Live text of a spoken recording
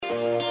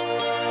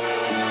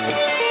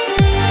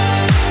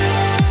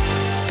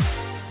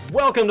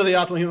Welcome to the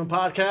Optimal Human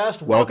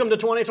Podcast. Welcome to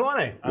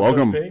 2020.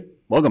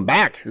 Welcome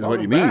back is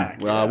what you mean.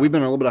 Yeah. We've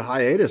been on a little bit of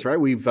hiatus, right?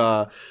 We've,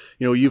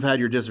 you've had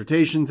your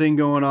dissertation thing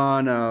going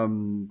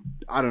on.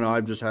 I don't know.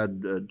 I've just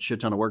had a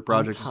shit ton of work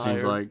projects. It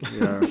seems like,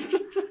 yeah.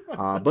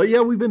 But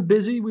yeah, we've been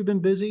busy.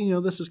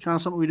 This is kind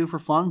of something we do for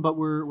fun, but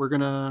we're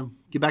gonna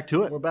get back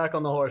to it. We're back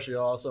on the horse,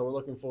 y'all. So we're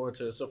looking forward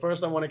to it. So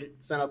first, I want to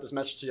send out this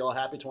message to y'all.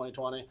 Happy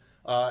 2020,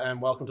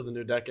 and welcome to the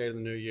new decade and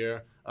the new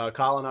year.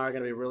 Kyle and I are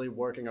going to be really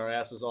working our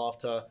asses off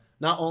to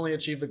not only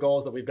achieve the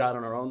goals that we've got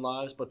in our own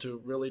lives, but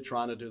to really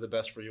trying to do the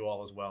best for you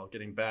all as well.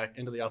 Getting back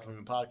into the Optimal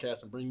Human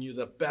Podcast and bringing you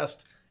the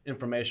best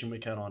information we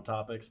can on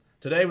topics.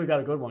 Today we've got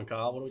a good one,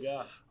 Kyle. What do we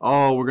got?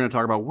 Oh, we're going to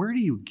talk about where do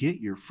you get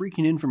your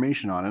freaking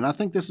information on, and I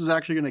think this is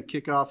actually going to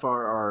kick off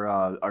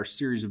our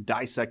series of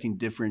dissecting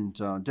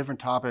different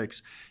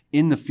topics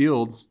in the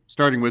field,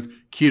 starting with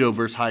keto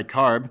versus high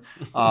carb,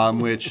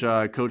 which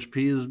Coach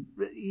P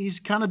he's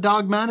kind of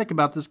dogmatic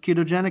about this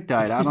ketogenic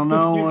diet. I don't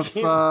know if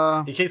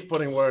he keeps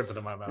putting words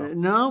into my mouth.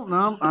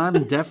 No,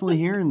 I'm definitely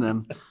hearing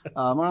them.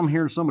 I'm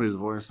hearing somebody's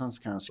voice. That's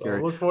kind of scary.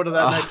 So look forward to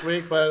that next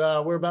week.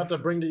 But we're about to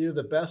bring to you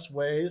the best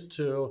ways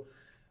to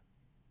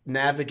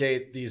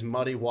navigate these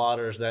muddy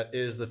waters that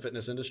is the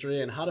fitness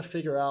industry, and how to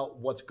figure out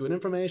what's good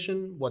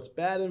information, what's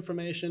bad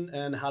information,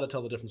 and how to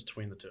tell the difference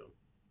between the two.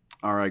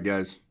 All right,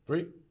 guys.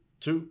 3,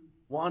 2,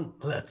 1,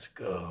 let's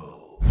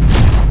go.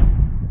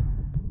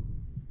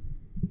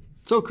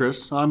 So,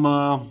 Chris, I'm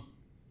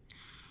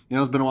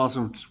it's been a while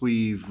since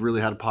we've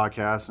really had a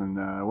podcast, and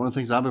one of the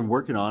things I've been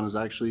working on is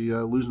actually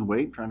losing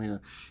weight, trying to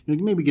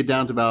maybe get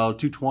down to about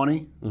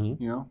 220.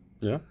 Yeah.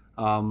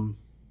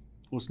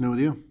 What's new with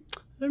you?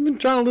 I've been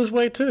trying to lose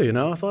weight too.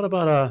 I thought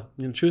about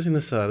choosing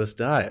this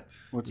diet.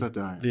 What's that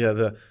diet?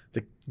 The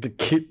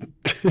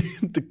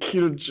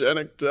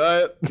ketogenic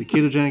diet. The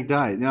ketogenic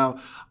diet. Now,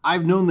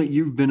 I've known that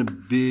you've been a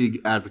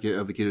big advocate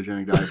of the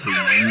ketogenic diet for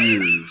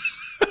years.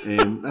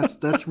 And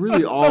that's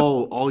really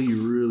all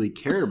you really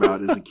care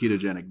about is a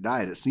ketogenic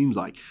diet. It seems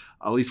like,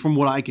 at least from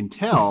what I can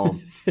tell,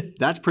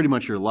 that's pretty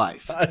much your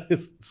life.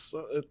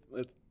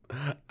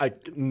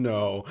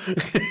 No.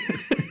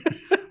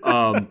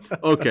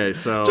 Okay,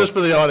 so just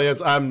for the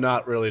audience, I'm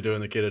not really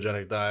doing the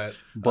ketogenic diet,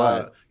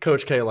 but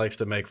Coach K likes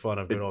to make fun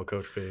of good old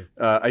Coach P.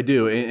 I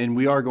do, and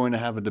we are going to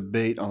have a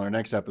debate on our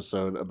next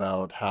episode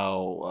about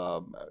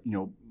how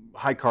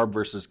high carb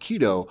versus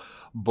keto,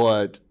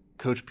 but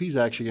Coach P is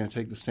actually going to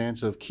take the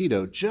stance of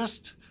keto,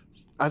 just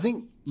I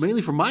think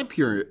mainly for my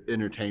pure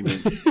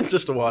entertainment,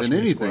 just to watch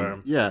me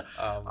squirm. Yeah,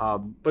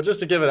 but just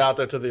to give it out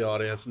there to the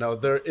audience, no,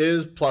 there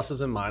is pluses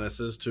and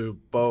minuses to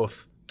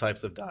both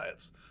types of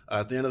diets.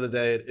 At the end of the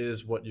day, it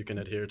is what you can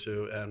adhere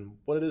to and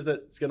what it is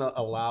that's going to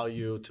allow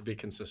you to be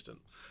consistent.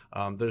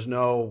 There's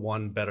no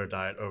one better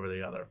diet over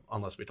the other,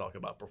 unless we talk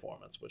about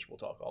performance, which we'll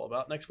talk all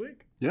about next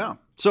week. Yeah.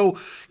 So,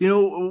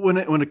 when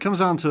it comes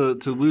down to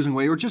losing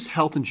weight or just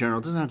health in general,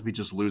 it doesn't have to be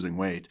just losing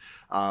weight.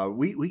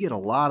 We get a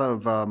lot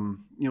of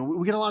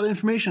we get a lot of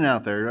information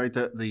out there, right?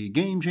 The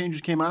Game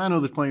Changers came out. I know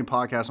there's plenty of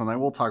podcasts on that.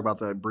 We'll talk about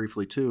that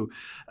briefly too.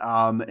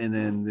 And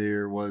then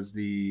there was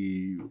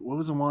what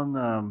was the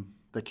one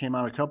that came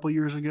out a couple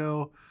years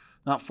ago?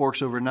 Not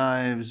Forks Over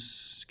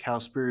Knives,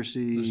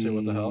 Cowspiracy. Did you say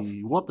What the Health?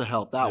 What the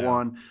Health, that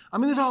one. I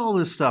mean, there's all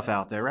this stuff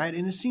out there, right?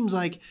 And it seems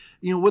like,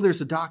 whether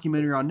it's a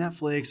documentary on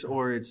Netflix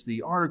or it's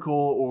the article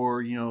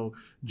or,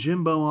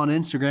 Jimbo on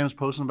Instagram is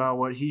posting about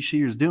what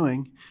she is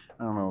doing.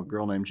 I don't know a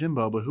girl named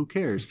Jimbo, but who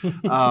cares?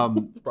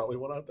 Probably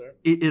one out there.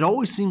 It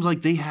always seems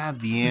like they have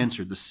the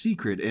answer, the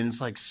secret, and it's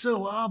like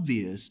so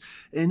obvious,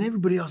 and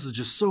everybody else is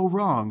just so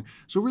wrong.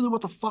 So really, what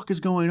the fuck is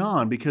going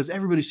on? Because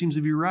everybody seems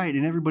to be right,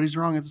 and everybody's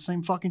wrong at the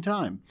same fucking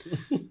time.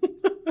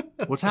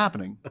 What's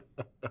happening?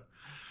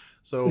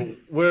 So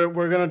we're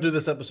going to do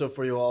this episode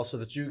for you all so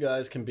that you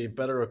guys can be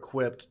better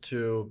equipped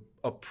to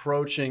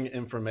approaching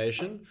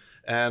information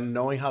and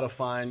knowing how to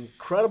find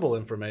credible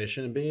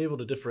information and being able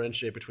to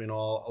differentiate between a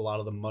lot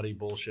of the muddy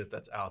bullshit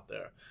that's out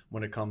there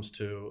when it comes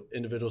to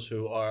individuals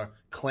who are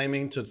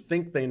claiming to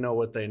think they know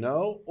what they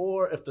know,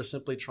 or if they're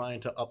simply trying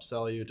to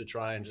upsell you to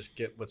try and just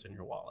get what's in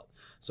your wallet.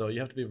 So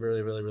you have to be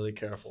really, really, really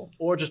careful,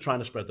 or just trying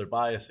to spread their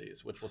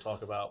biases, which we'll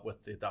talk about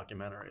with the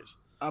documentaries.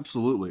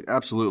 Absolutely.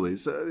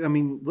 So, I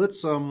mean,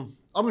 let's I'm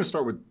going to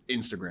start with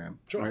Instagram.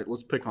 Sure. Right?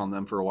 Let's pick on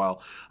them for a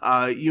while.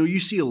 You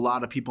see a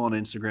lot of people on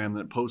Instagram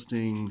that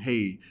posting,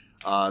 hey,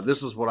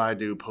 this is what I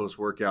do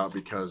post-workout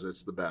because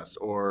it's the best.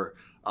 Or,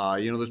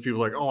 there's people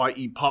like, oh, I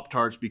eat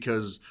Pop-Tarts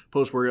because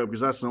post-workout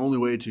because that's the only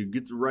way to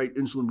get the right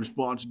insulin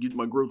response, get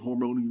my growth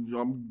hormone.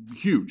 I'm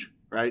huge,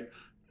 right?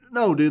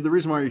 No, dude, the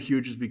reason why you're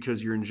huge is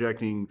because you're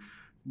injecting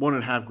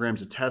 1.5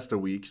 grams of test a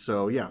week.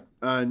 So yeah,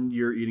 and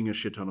you're eating a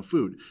shit ton of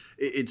food.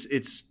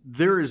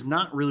 There is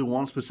not really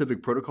one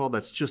specific protocol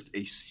that's just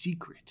a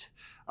secret.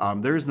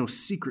 There is no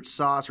secret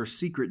sauce or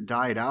secret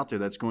diet out there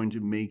that's going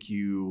to make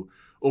you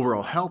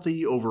overall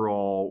healthy,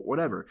 overall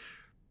whatever.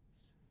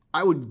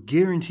 I would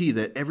guarantee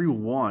that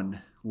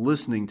everyone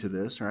listening to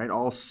this, right,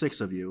 all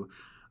 6 of you,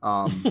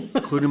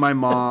 including my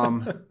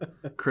mom,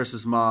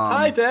 Chris's mom.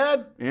 Hi,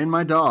 Dad. And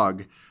my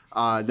dog,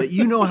 that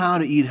you know how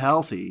to eat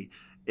healthy.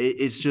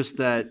 It's just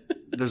that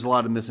there's a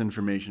lot of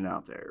misinformation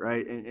out there,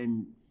 right?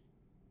 And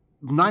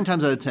 9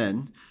 times out of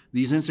 10,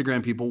 these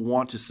Instagram people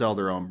want to sell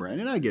their own brand.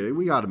 And I get it.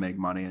 We got to make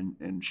money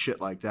and shit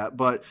like that.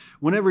 But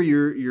whenever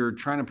you're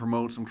trying to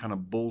promote some kind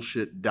of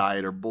bullshit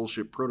diet or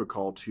bullshit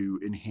protocol to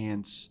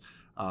enhance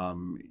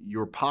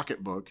your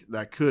pocketbook,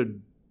 that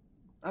could,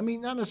 I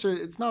mean, not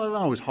necessarily, it's not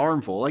always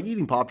harmful. Like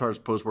eating Pop-Tarts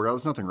post-workout,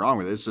 there's nothing wrong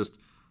with it. It's just,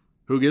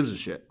 who gives a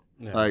shit?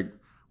 Yeah. Like,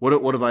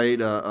 what if I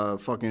ate a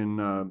fucking,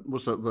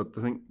 what's the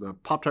thing, the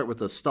Pop-Tart with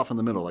the stuff in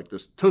the middle, like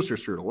this toaster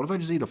strudel? What if I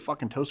just eat a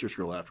fucking toaster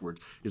strudel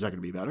afterwards? Is that going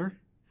to be better?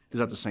 Is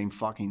that the same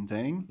fucking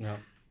thing? Yeah.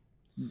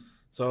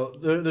 So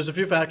there's a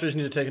few factors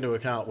you need to take into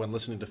account when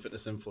listening to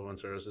fitness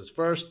influencers. Is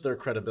first, their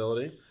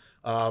credibility.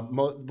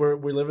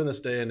 We live in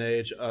this day and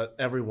age,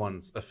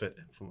 everyone's a fit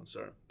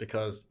influencer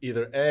because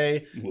either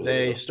A,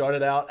 they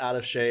started out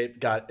of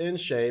shape, got in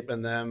shape,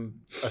 and then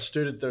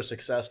attributed their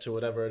success to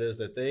whatever it is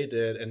that they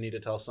did and need to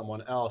tell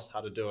someone else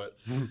how to do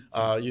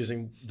it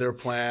using their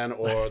plan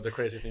or the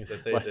crazy things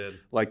that they did.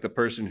 Like the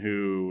person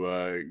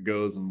who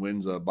goes and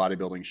wins a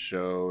bodybuilding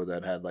show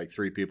that had like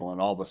 3 people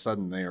and all of a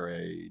sudden they are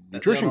a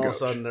nutrition coach. All of a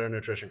sudden they're a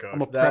nutrition coach.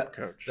 I'm a prep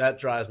coach. That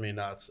drives me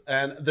nuts.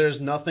 And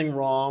there's nothing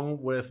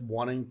wrong with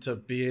wanting to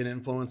be an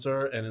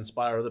influencer and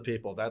inspire other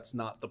people. That's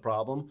not the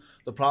problem.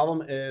 The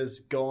problem is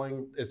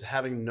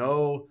having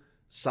no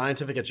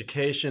scientific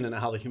education in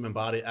how the human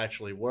body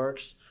actually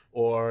works,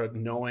 or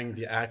knowing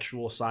the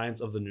actual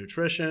science of the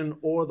nutrition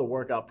or the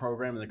workout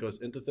program that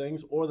goes into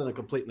things, or then a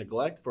complete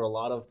neglect for a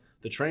lot of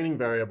the training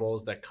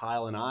variables that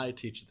Kyle and I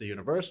teach at the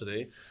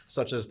university,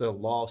 such as the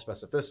law of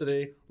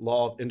specificity,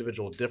 law of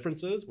individual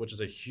differences, which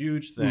is a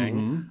huge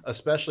thing,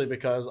 especially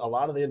because a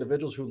lot of the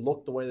individuals who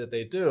look the way that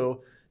they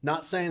do,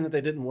 not saying that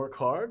they didn't work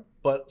hard,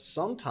 but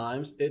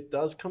sometimes it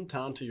does come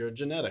down to your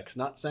genetics.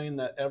 Not saying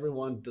that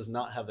everyone does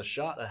not have the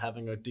shot at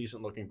having a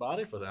decent looking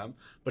body for them,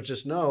 but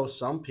just know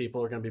some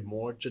people are going to be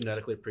more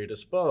genetically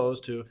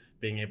predisposed to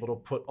being able to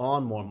put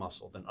on more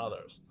muscle than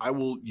others. I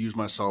will use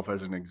myself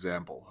as an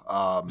example.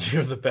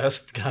 You're the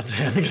best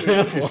goddamn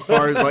example. As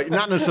far as like,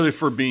 not necessarily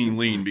for being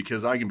lean,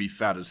 because I can be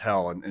fat as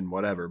hell and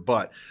whatever,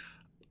 but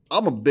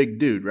I'm a big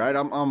dude, right?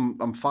 I'm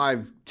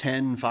 5'10",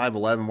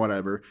 5'11",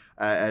 whatever.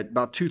 At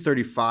about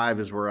 235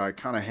 is where I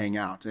kind of hang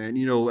out. And,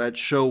 you know, at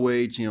show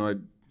weights, you know, at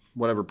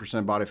whatever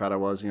percent body fat I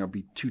was, you know,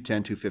 be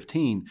 210,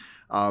 215.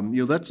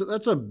 You know,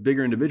 that's a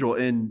bigger individual.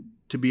 And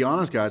to be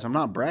honest, guys, I'm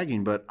not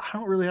bragging, but I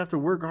don't really have to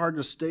work hard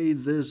to stay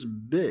this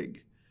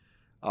big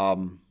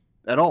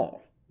at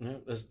all. Yeah,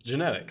 it's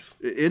genetics.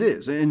 It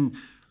is. And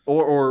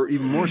or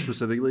even more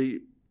specifically,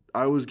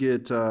 I always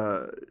get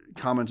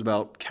comments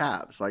about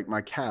calves. Like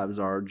my calves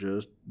are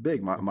just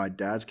big. My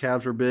dad's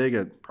calves are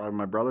big. Probably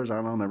my brother's. I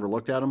don't know. Never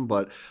looked at them.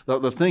 But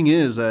the thing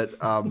is that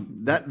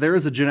that there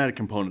is a genetic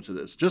component to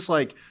this. Just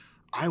like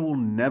I will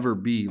never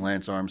be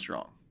Lance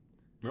Armstrong.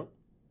 Nope.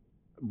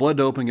 Blood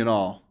doping and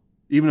all.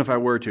 Even if I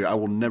were to, I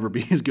will never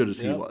be as good as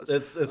he was.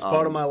 It's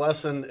part of my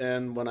lesson,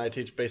 and when I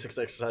teach basics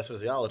exercise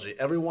physiology,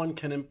 everyone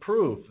can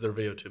improve their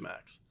VO2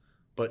 max,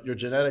 but your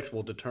genetics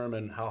will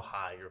determine how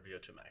high your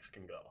VO2 max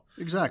can go.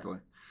 Exactly.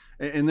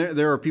 And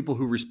there are people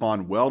who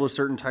respond well to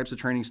certain types of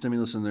training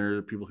stimulus, and there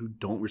are people who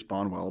don't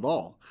respond well at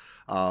all,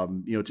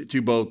 you know,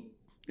 to both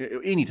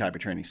any type of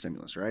training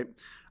stimulus, right?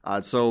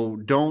 So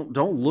don't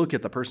look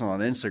at the person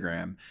on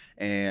Instagram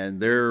and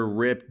they're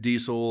ripped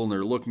diesel and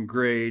they're looking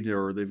great,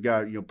 or they've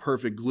got, you know,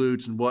 perfect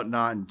glutes and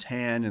whatnot and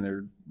tan, and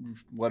they're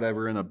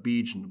whatever in a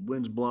beach and the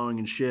wind's blowing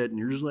and shit, and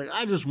you're just like,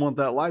 I just want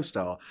that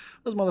lifestyle.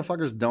 Those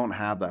motherfuckers don't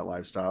have that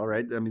lifestyle,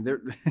 right? I mean,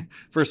 they're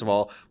first of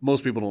all,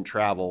 most people don't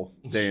travel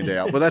day in, day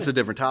out, but that's a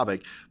different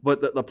topic.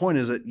 But the point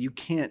is that you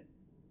can't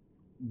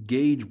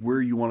gauge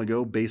where you want to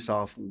go based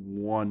off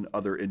one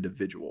other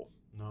individual.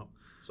 No.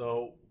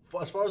 So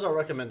as far as our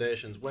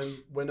recommendations,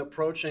 when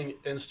approaching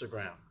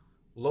Instagram,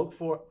 look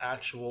for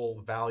actual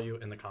value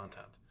in the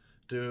content.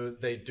 Do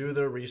they do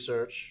their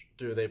research?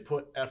 Do they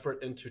put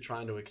effort into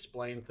trying to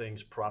explain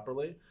things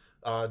properly?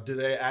 Do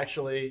they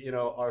actually, you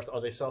know, are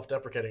they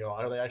self-deprecating?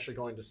 Are they actually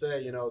going to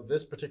say, you know,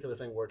 this particular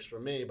thing works for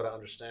me, but I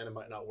understand it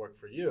might not work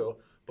for you.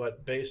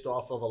 But based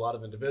off of a lot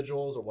of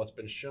individuals or what's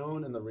been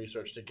shown in the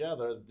research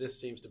together, this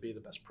seems to be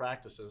the best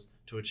practices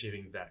to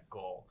achieving that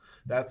goal.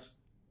 That's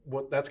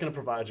going to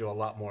provide you a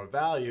lot more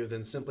value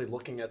than simply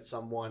looking at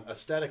someone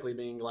aesthetically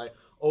being like,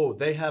 oh,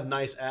 they have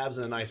nice abs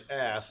and a nice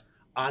ass,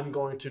 I'm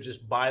going to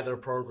just buy their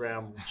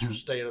program,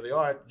 state of the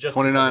art. Just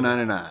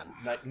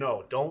 $29.99.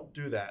 No, don't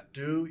do that.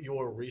 Do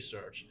your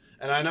research.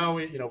 And I know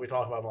we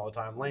talk about them all the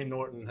time. Lane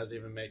Norton has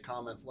even made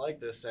comments like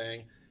this,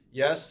 saying,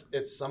 yes,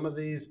 it's some of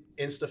these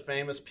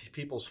insta-famous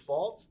people's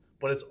faults,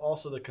 but it's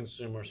also the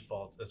consumer's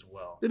fault as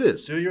well. It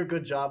is. Do your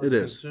good job as a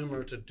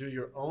consumer to do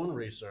your own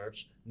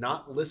research,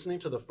 not listening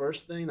to the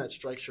first thing that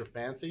strikes your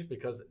fancies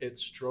because it's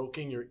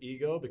stroking your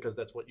ego, because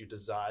that's what you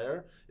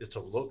desire, is to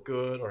look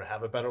good or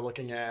have a better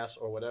looking ass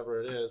or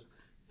whatever it is.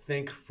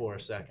 Think for a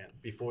second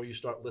before you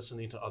start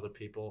listening to other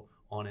people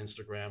on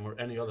Instagram or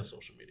any other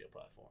social media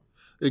platform.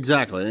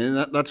 Exactly, and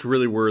that's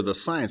really where the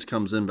science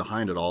comes in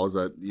behind it all. Is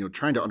that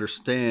trying to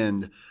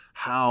understand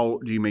how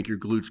do you make your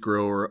glutes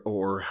grow,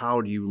 or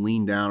how do you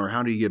lean down, or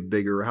how do you get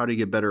bigger, or how do you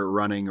get better at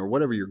running, or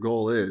whatever your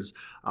goal is.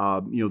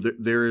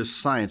 There is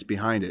science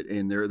behind it,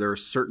 and there are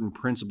certain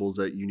principles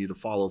that you need to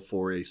follow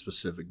for a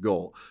specific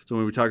goal. So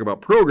when we talk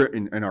about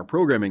in our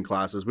programming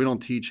classes, we don't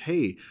teach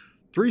 3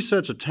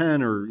 sets of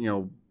 10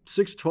 or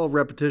 6 to 12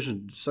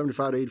 repetitions,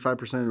 75 to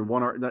 85% in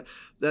 1 hour.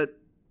 That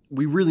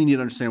we really need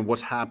to understand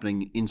what's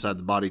happening inside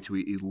the body to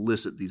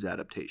elicit these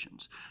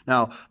adaptations.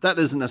 Now, that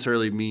doesn't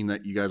necessarily mean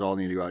that you guys all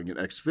need to go out and get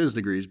ex-phys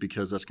degrees,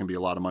 because that's going to be a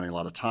lot of money, a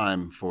lot of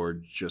time for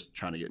just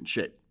trying to get in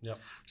shape. Yep.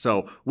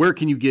 So where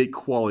can you get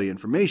quality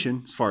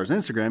information as far as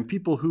Instagram?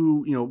 People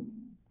who,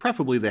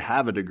 preferably they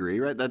have a degree,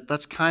 right?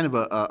 That's kind of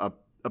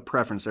a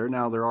preference there.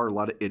 Now, there are a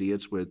lot of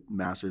idiots with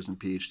masters and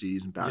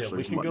PhDs and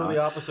bachelors and whatnot. We can go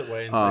the opposite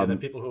way and say that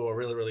people who are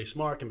really, really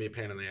smart can be a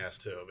pain in the ass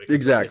too. Because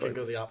exactly. They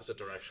can go the opposite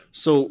direction.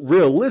 So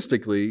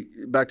realistically,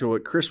 back to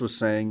what Chris was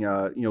saying,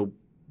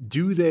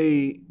 do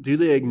they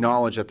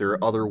acknowledge that there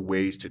are other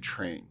ways to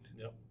train?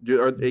 Yep.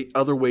 Are there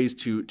other ways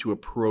to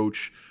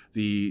approach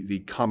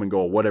the common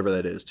goal, whatever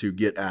that is, to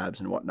get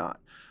abs and whatnot?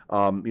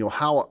 What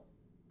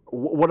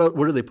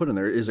do they put in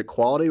there? Is it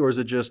quality, or is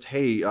it just,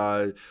 hey,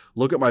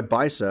 look at my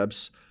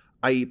biceps,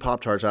 I eat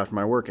Pop-Tarts after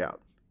my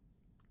workout?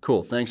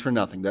 Cool. Thanks for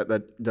nothing.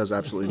 That does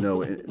absolutely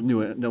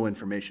no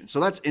information. So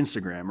that's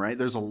Instagram, right?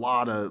 There's a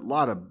lot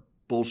of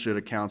bullshit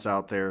accounts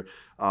out there,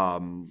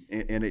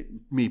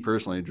 and me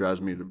personally, it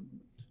drives me to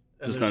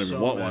just not even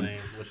want one.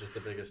 Which is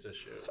the biggest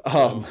issue.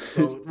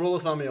 So rule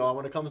of thumb, y'all,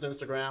 when it comes to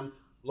Instagram,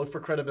 look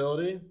for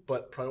credibility,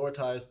 but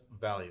prioritize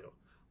value.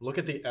 Look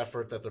at the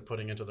effort that they're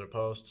putting into their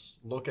posts.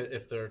 Look at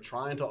if they're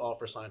trying to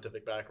offer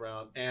scientific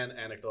background and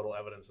anecdotal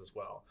evidence as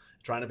well.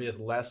 Trying to be as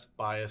less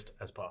biased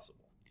as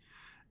possible.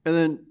 And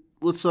then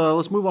let's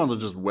move on to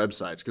just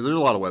websites, because there's a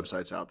lot of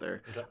websites out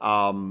there. Okay.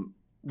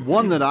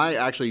 One that I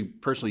actually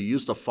personally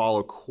used to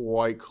follow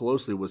quite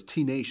closely was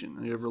T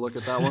Nation. You ever look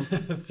at that one?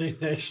 T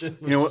Nation,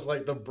 which is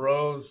like the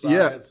bros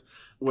science.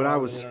 Yeah. When I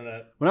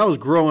was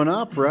growing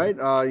up, right?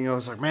 I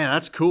was like, man,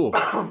 that's cool.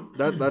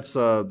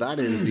 That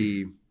is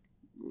the.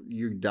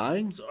 You're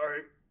dying?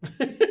 Sorry.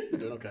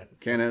 Doing okay.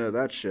 Can't edit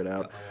that shit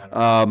out.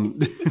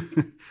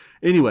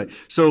 Anyway,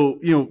 so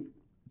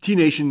T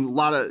Nation, a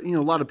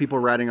lot of people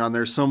writing on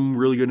there. Some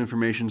really good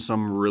information,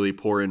 some really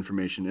poor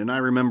information. And I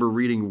remember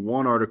reading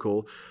one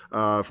article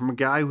from a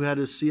guy who had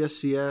his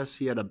CSCS.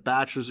 He had a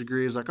bachelor's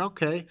degree. He's like,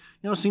 okay,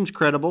 seems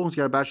credible. He's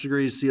got a bachelor's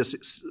degree.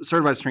 He's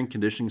certified strength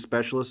conditioning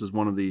specialist, is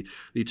one of the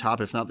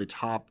top, if not the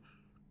top,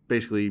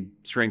 basically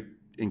strength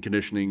and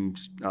conditioning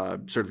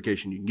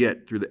certification you can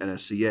get through the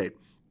NSCA.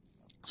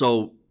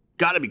 So,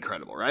 got to be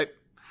credible, right?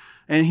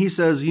 And he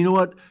says, you know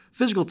what?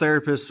 Physical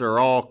therapists are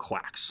all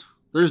quacks.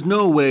 There's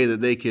no way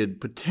that they could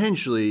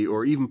potentially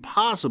or even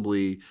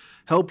possibly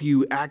help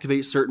you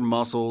activate certain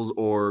muscles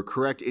or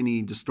correct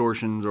any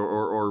distortions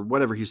or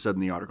whatever he said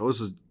in the article. This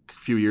is a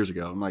few years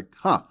ago. I'm like,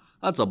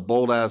 that's a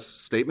bold-ass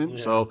statement.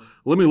 Yeah. So,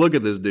 let me look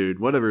at this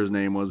dude, whatever his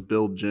name was,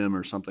 Bill Jim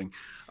or something.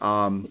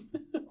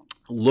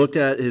 Looked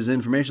at his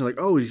information, like,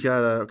 oh, he's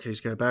got a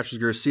bachelor's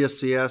degree,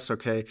 CSCS.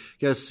 Okay,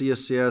 he has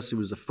CSCS. He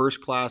was the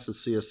first class of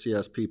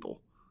CSCS people,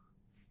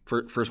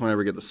 first one I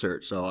ever get the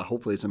cert. So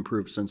hopefully it's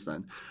improved since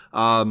then.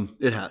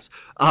 It has.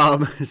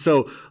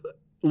 So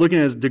looking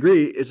at his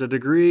degree, it's a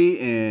degree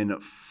in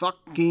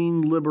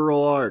fucking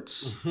liberal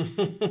arts.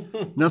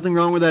 Nothing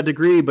wrong with that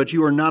degree, but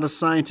you are not a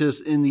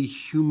scientist in the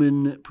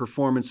human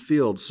performance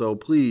field. So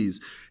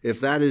please, if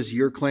that is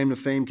your claim to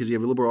fame because you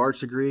have a liberal arts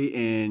degree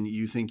and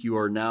you think you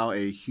are now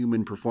a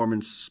human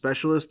performance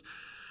specialist,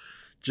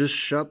 just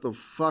shut the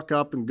fuck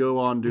up and go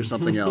on and do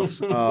something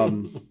else.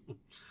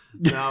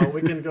 Now,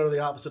 we can go to the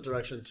opposite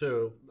direction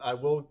too. I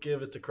will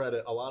give it to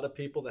credit. A lot of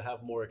people that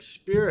have more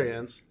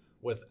experience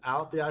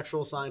without the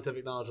actual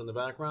scientific knowledge in the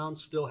background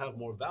still have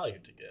more value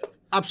to give.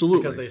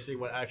 Absolutely. Because they see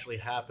what actually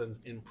happens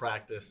in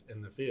practice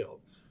in the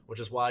field, which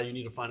is why you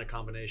need to find a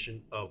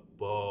combination of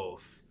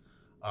both.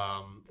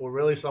 Or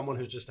really someone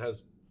who just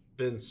has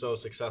been so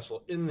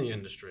successful in the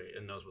industry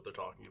and knows what they're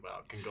talking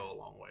about can go a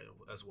long way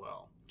as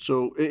well.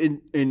 So,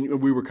 and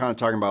we were kind of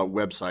talking about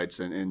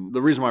websites, and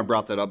the reason why I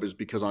brought that up is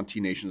because on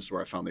T Nation is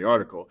where I found the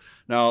article.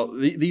 Now,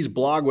 these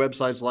blog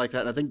websites like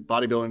that, I think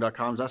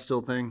bodybuilding.com, is that still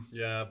a thing?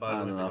 Yeah,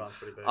 bodybuilding.com is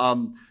pretty big.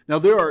 Now,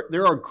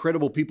 there are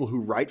credible people who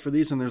write for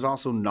these, and there's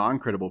also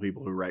non-credible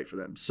people who write for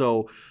them.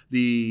 So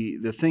the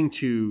thing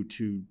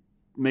to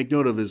make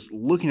note of is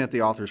looking at the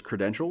author's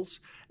credentials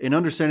and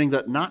understanding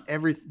that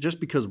just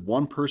because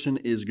one person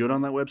is good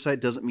on that website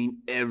doesn't mean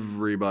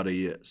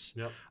everybody is.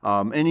 Yep.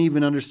 And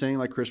even understanding,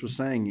 like Chris was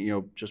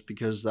saying, just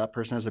because that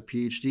person has a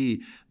PhD,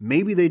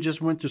 maybe they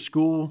just went to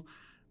school,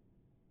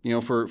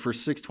 for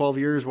 6, 12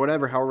 years,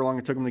 whatever, however long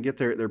it took them to get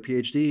their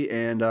PhD,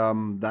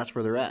 and that's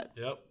where they're at.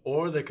 Yep.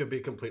 Or they could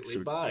be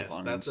completely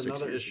biased. That's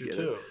another issue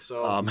too. It.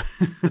 So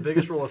the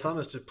biggest rule of thumb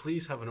is to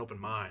please have an open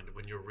mind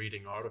when you're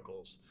reading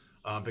articles.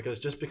 Because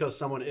just because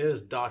someone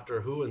is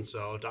Dr. Who and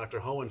so, Dr.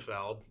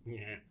 Hohenfeld,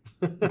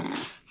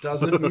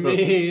 doesn't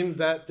mean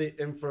that the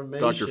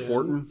information Dr.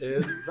 Fortin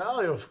is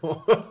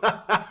valuable.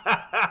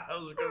 That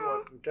was a good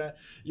one. Okay,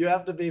 you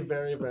have to be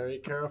very, very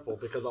careful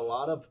because a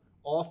lot of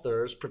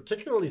authors,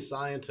 particularly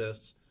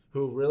scientists,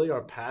 who really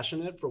are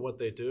passionate for what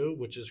they do,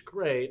 which is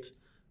great,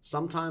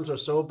 sometimes are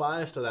so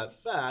biased to that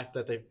fact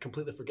that they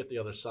completely forget the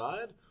other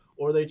side,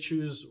 or they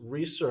choose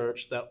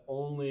research that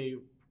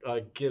only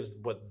gives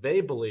what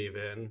they believe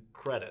in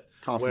credit.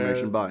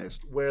 Confirmation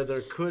biased. Where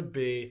there could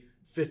be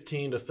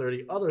 15 to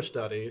 30 other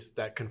studies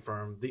that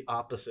confirm the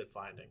opposite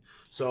finding.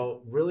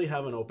 So really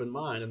have an open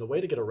mind. And the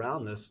way to get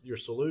around this, your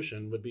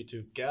solution would be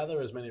to gather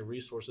as many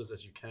resources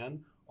as you can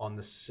on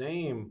the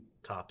same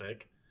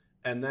topic.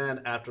 And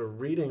then after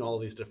reading all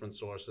these different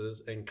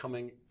sources and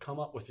come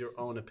up with your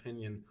own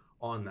opinion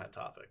on that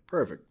topic.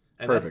 Perfect.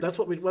 And that's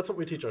what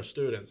we teach our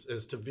students,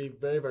 is to be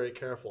very, very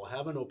careful,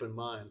 have an open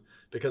mind,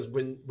 because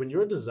when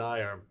your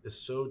desire is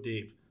so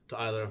deep to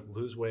either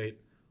lose weight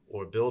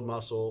or build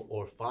muscle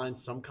or find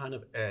some kind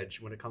of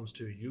edge when it comes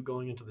to you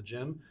going into the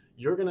gym,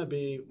 you're going to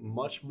be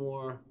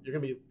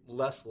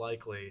less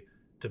likely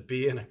to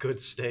be in a good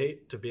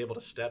state, to be able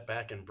to step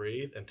back and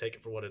breathe and take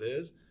it for what it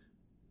is.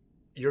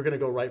 You're going to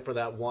go right for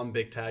that one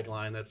big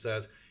tagline that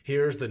says,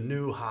 here's the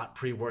new hot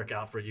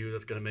pre-workout for you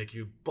that's going to make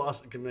you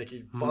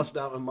bust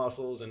out in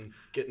muscles and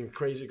get in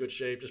crazy good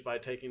shape just by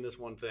taking this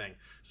one thing.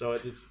 So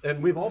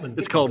we've all been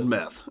victims. It's called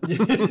meth.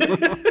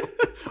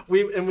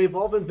 We've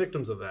all been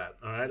victims of that,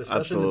 all right?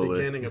 Especially in the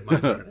beginning of my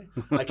journey.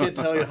 I can't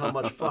tell you how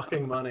much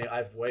fucking money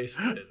I've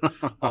wasted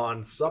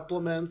on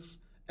supplements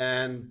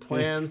and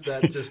plans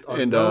that just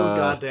are no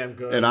goddamn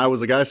good. And I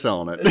was the guy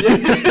selling it.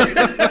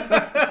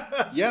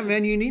 Yeah,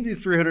 man, you need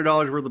these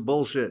 $300 worth of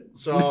bullshit.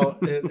 So,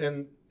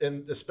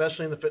 and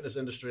especially in the fitness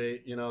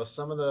industry,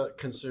 some of the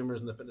consumers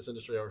in the fitness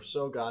industry are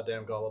so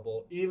goddamn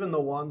gullible, even the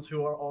ones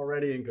who are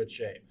already in good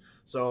shape.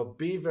 So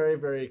be very,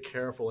 very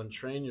careful and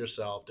train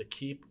yourself to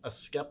keep a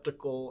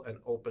skeptical and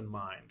open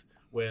mind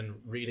when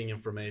reading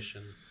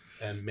information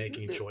and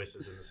making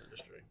choices in this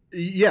industry.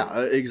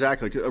 Yeah,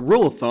 exactly. A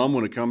rule of thumb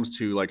when it comes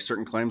to like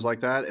certain claims like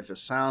that, if it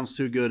sounds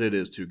too good, it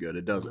is too good.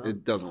 It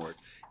doesn't work.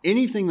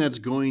 Anything that's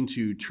going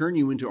to turn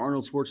you into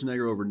Arnold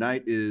Schwarzenegger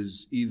overnight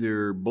is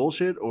either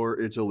bullshit or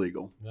it's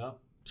illegal. Yeah.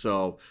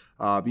 So,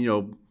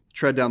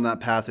 tread down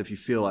that path if you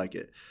feel like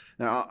it.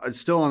 Now, it's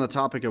still on the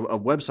topic of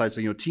websites,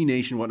 like, T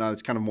Nation, whatnot.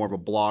 It's kind of more of a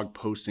blog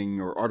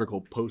posting or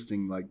article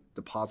posting like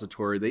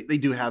depository. They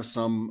do have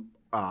some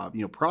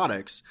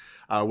products,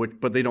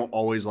 but they don't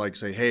always like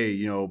say,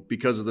 hey,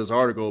 because of this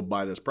article,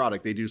 buy this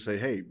product. They do say,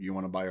 hey, you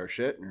want to buy our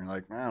shit? And you're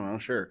like, I don't know,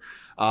 sure.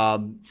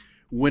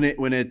 When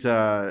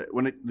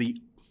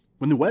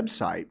the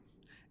website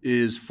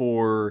is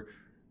for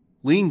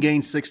Lean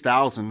Gain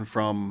 6000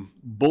 from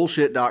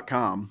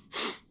bullshit.com,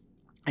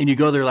 and you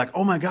go there like,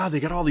 oh my God, they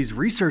got all these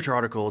research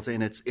articles,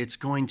 and it's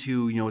going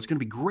to it's going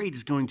to be great.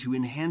 It's going to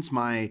enhance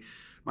my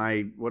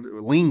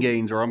lean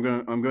gains, or I'm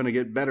going to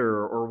get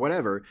better, or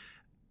whatever.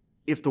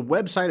 If the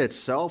website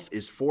itself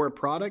is for a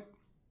product,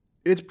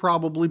 it's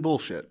probably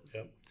bullshit.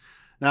 Yep.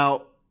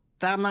 Now,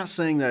 I'm not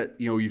saying that,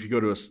 if you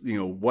go to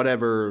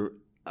whatever,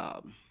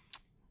 help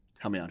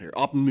me out here,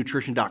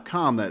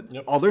 OptimumNutrition.com, that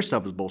all their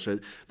stuff is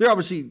bullshit. They're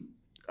obviously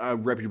a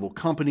reputable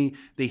company.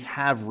 They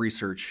have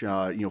research,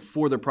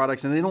 for their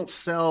products, and they don't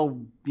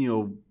sell,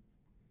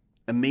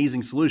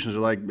 amazing solutions.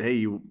 They're like, hey,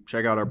 you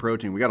check out our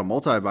protein. We got a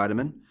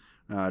multivitamin.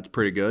 It's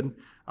pretty good.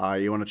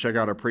 You want to check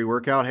out our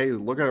pre-workout? Hey,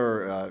 look at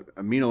our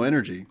Amino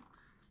Energy.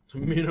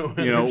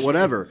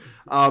 Whatever.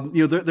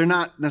 They're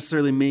not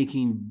necessarily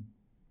making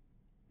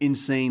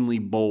insanely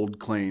bold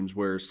claims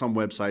where some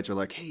websites are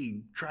like, hey,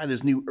 try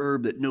this new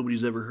herb that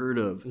nobody's ever heard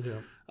of.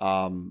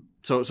 Yeah.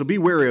 So be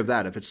wary of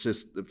that. If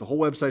the whole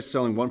website's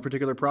selling one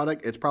particular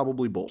product, it's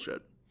probably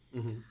bullshit.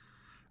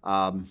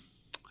 Mm-hmm.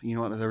 You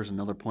know what? There was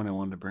another point I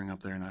wanted to bring up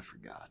there and I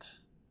forgot.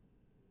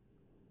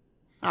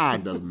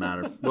 It doesn't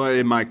matter. Well,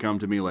 it might come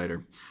to me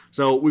later.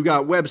 So we've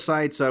got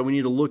websites. We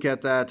need to look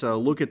at that.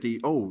 Look at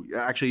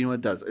actually,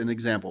 it does. An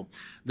example.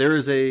 There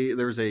is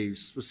a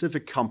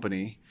specific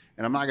company,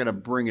 and I'm not going to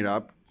bring it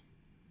up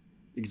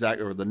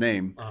exactly, or the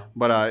name,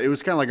 but it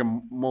was kind of like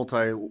a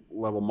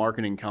multi-level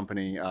marketing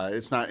company.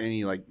 It's not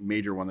any like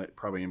major one that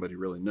probably anybody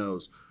really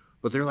knows.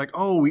 But they're like,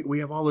 oh, we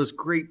have all these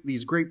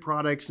great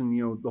products, and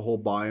the whole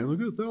buy and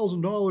look at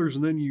 $1,000,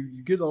 and then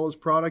you get all this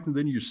product, and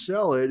then you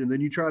sell it, and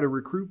then you try to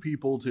recruit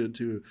people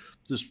to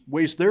just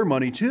waste their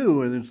money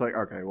too, and it's like,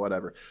 okay,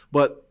 whatever.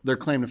 But their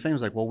claim to fame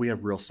is like, well, we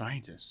have real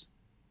scientists.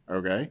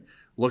 Okay,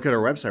 look at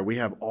our website. We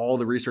have all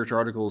the research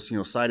articles,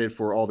 cited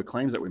for all the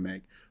claims that we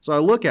make. So I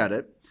look at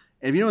it,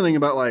 and if you know anything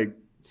about like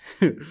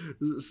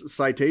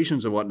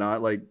citations and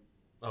whatnot, like.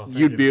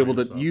 You'd be able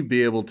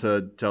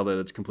to tell that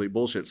it's complete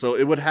bullshit. So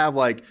it would have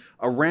like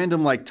a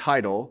random like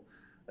title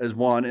as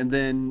one, and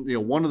then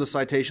one of the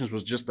citations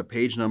was just the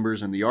page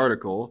numbers and the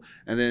article,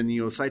 and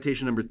then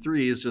citation number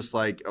 3 is just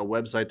like a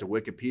website to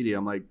Wikipedia.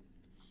 I'm like,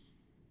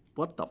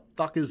 what the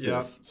fuck is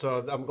this?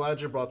 So I'm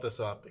glad you brought this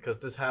up because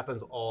this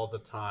happens all the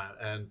time.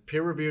 And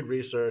peer-reviewed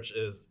research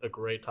is a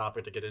great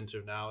topic to get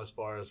into now as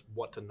far as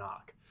what to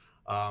knock.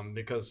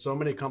 Because so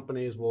many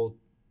companies will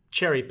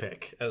cherry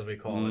pick, as we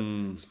call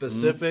it,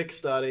 specific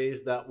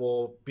studies that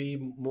will be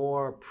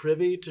more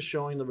privy to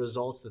showing the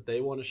results that they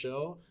want to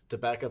show to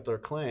back up their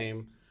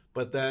claim.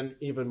 But then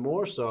even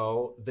more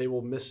so, they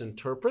will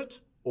misinterpret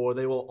or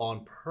they will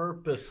on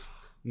purpose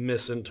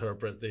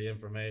misinterpret the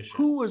information.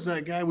 Who was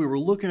that guy we were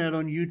looking at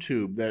on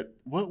YouTube?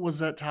 What was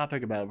that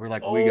topic about? We're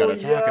like, we got to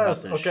talk about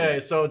this Okay,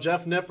 shit. so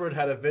Jeff Nippard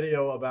had a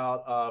video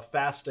about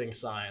fasting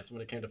science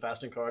when it came to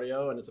fasting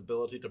cardio and its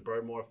ability to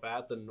burn more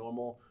fat than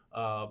normal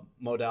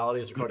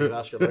modalities of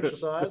cardiovascular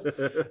exercise.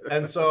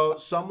 And so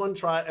someone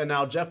tried, and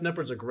now Jeff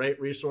Nippard's a great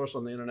resource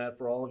on the internet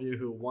for all of you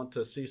who want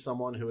to see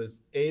someone who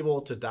is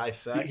able to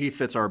dissect. He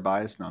fits our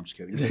bias. No, I'm just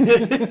kidding.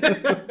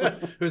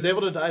 Who's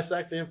able to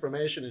dissect the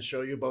information and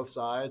show you both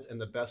sides in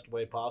the best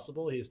way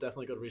possible. He's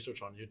definitely good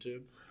research on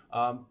YouTube.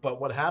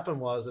 But what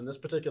happened was in this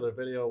particular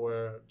video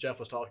where Jeff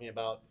was talking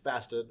about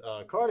fasted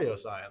cardio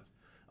science,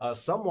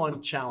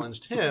 someone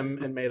challenged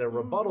him and made a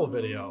rebuttal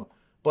video.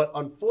 But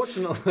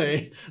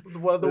unfortunately,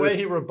 the way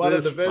he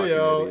rebutted the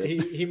video,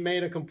 he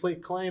made a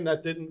complete claim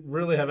that didn't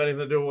really have anything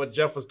to do with what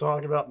Jeff was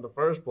talking about in the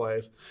first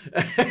place.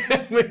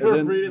 We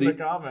were reading the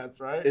comments,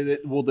 right?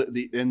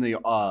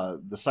 The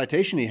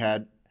citation he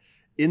had,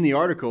 in the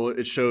article,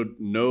 it showed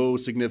no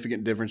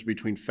significant difference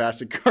between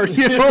fasted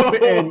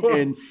cardio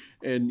and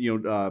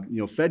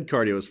fed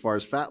cardio as far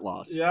as fat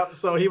loss. Yep.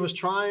 So he was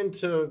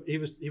he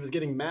was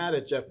getting mad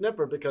at Jeff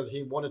Nippard because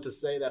he wanted to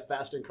say that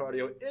fasting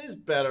cardio is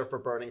better for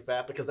burning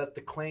fat because that's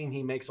the claim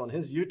he makes on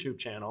his YouTube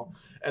channel.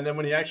 And then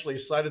when he actually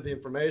cited the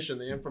information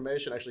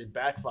actually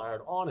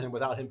backfired on him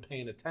without him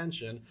paying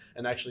attention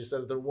and actually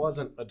said that there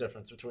wasn't a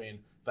difference between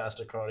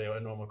fasted cardio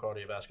and normal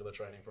cardiovascular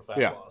training for fat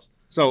loss.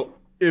 So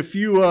if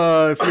you're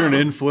an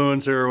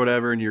influencer or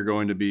whatever and you're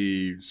going to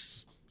be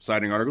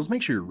citing articles,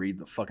 make sure you read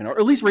the fucking article,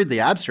 or at least read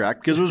the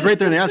abstract, because it was right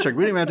there in the abstract.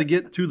 We didn't even have to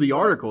get to the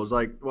article. It's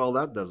like, well,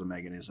 that doesn't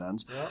make any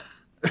sense.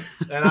 Yep.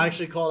 And I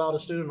actually called out a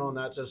student on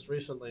that just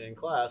recently in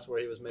class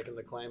where he was making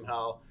the claim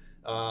how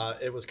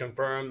it was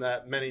confirmed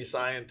that many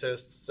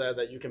scientists said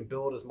that you can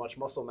build as much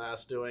muscle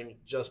mass doing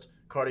just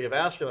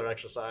cardiovascular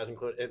exercise,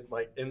 including,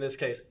 like in this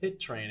case, HIIT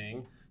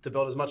training, to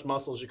build as much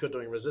muscle as you could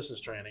doing resistance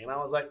training. And I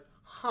was like,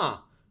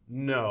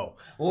 no.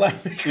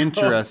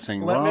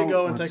 Interesting. Let me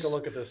go and take a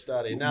look at this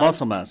study. Now,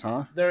 muscle mass,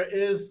 huh? There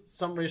is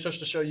some research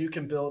to show you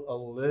can build a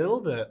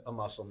little bit of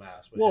muscle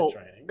mass with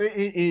HIIT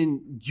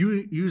training.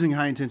 Using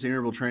high-intensity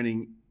interval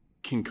training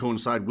can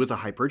coincide with a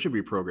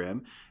hypertrophy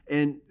program.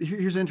 And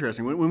here's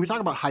interesting. When we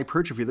talk about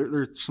hypertrophy,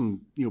 there's some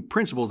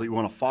principles that you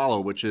want to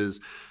follow, which is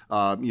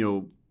what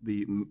am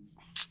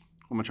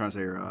I trying to say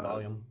here?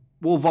 Volume.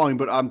 Well, volume,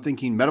 but I'm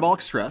thinking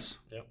metabolic stress.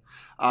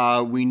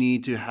 Yep. We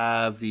need to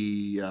have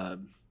the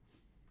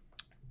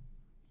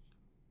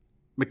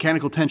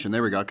mechanical tension.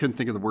 There we go. I couldn't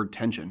think of the word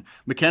tension.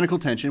 Mechanical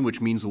tension, which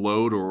means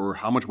load or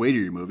how much weight are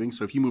you moving.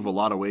 So if you move a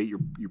lot of weight, you're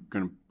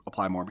going to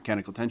apply more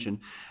mechanical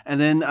tension. And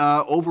then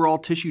overall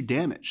tissue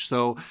damage.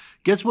 So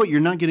guess what?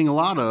 You're not getting a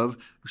lot of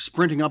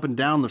sprinting up and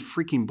down the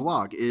freaking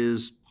block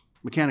is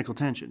mechanical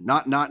tension.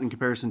 Not in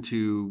comparison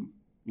to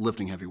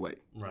lifting heavy weight.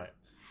 Right.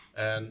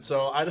 And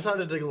so I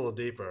decided to dig a little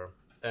deeper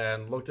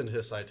and looked into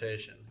his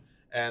citation.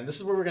 And this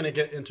is where we're going to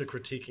get into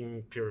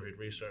critiquing peer-reviewed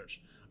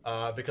research.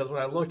 Because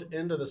when I looked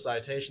into the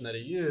citation that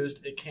he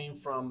used, it came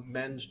from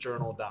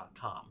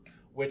mensjournal.com,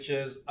 which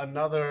is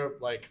another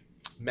like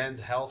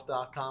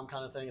menshealth.com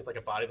kind of thing. It's like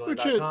a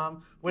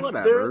bodybuilding.com, which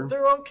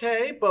they're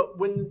okay. But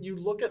when you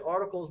look at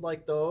articles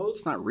like those,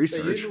 it's not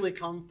research. They usually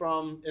come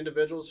from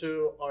individuals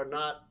who are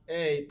not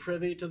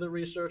privy to the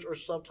research or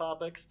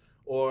subtopics,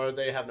 or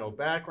they have no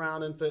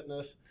background in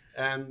fitness.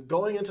 And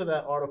going into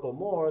that article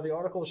more, the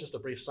article was just a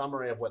brief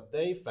summary of what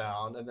they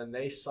found, and then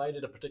they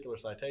cited a particular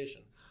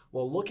citation.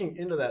 Well, looking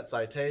into that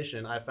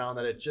citation, I found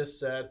that it just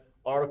said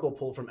article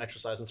pulled from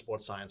Exercise and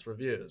Sports Science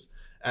Reviews.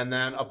 And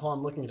then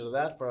upon looking into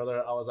that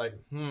further, I was like,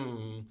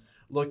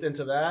 looked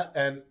into that,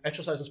 and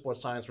Exercise and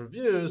Sports Science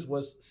Reviews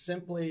was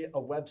simply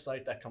a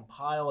website that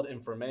compiled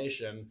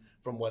information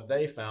from what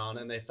they found,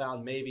 and they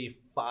found maybe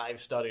 5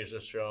 studies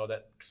or so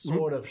that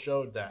sort of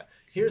showed that.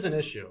 Here's an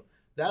issue.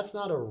 That's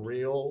not a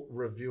real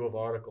review of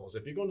articles.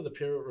 If you go into the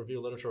peer review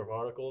literature of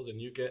articles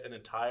and you get an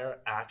entire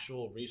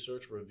actual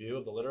research review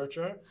of the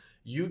literature,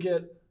 you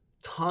get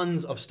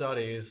tons of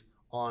studies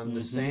on the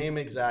same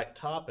exact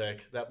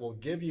topic that will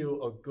give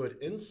you a good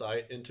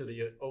insight into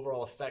the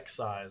overall effect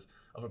size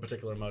of a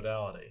particular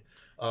modality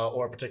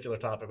or a particular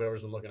topic, whatever it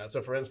is I'm looking at.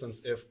 So for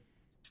instance, if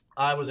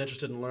I was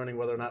interested in learning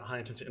whether or not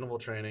high-intensity interval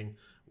training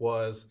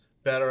was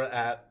better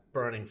at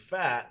burning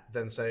fat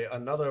than, say,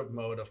 another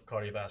mode of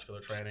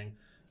cardiovascular training,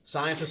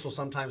 scientists will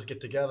sometimes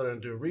get together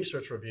and do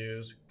research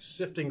reviews,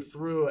 sifting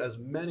through as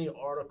many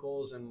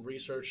articles and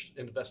research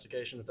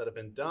investigations that have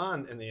been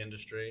done in the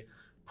industry,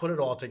 put it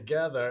all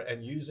together,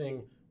 and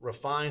using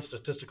refined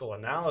statistical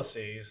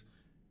analyses,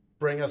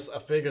 bring us a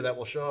figure that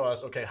will show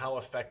us, okay, how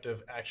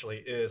effective actually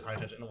is high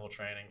intention interval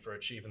training for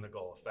achieving the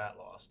goal of fat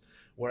loss.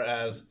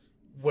 Whereas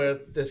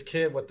what this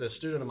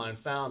student of mine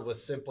found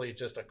was simply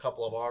just a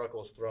couple of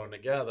articles thrown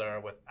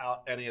together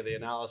without any of the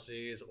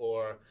analyses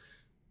or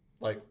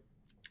like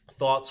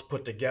thoughts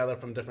put together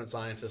from different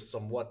scientists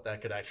on what that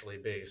could actually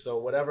be. So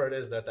whatever it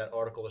is that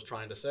article is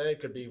trying to say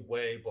could be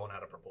way blown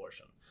out of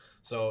proportion.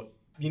 So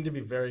you need to be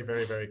very,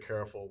 very, very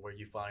careful where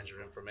you find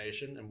your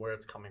information and where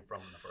it's coming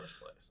from in the first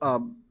place.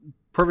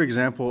 Perfect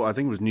example, I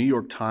think it was New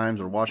York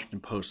Times or Washington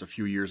Post a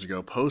few years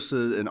ago,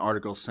 posted an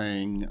article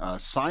saying,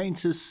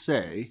 scientists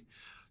say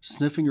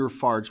sniffing your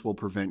farts will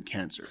prevent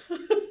cancer.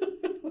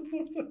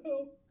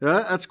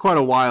 That's quite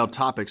a wild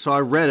topic. So I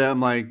read it. I'm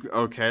like,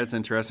 okay, that's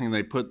interesting.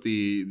 They put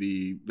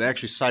they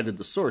actually cited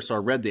the source. So I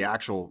read the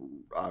actual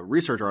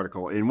research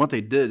article. And what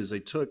they did is they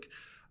took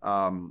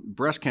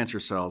breast cancer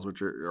cells,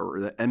 which are or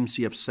the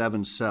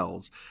MCF7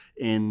 cells,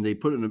 and they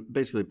put it in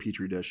basically a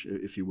petri dish,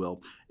 if you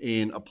will,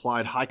 and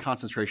applied high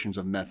concentrations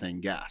of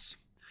methane gas.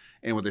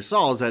 And what they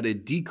saw is that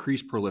it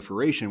decreased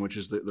proliferation, which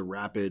is the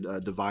rapid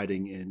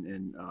dividing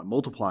and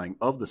multiplying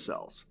of the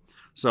cells.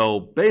 So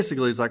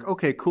basically, it's like,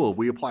 okay, cool. If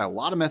we apply a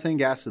lot of methane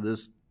gas to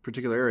this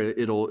particular area,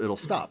 it'll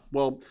stop.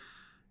 Well,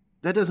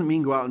 that doesn't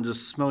mean go out and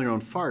just smell your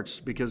own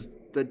farts, because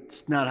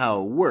that's not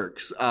how it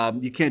works.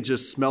 You can't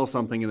just smell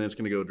something and then it's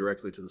going to go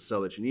directly to the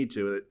cell that you need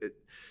to.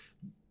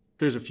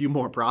 There's a few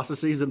more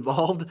processes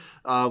involved.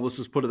 Let's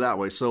just put it that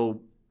way.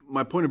 So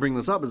my point of bringing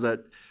this up is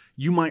that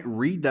you might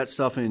read that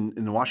stuff in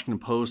the Washington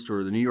Post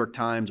or the New York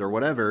Times or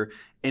whatever,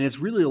 and it's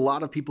really a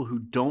lot of people who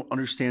don't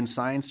understand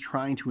science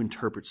trying to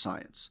interpret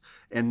science.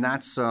 And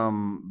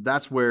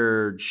that's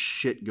where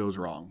shit goes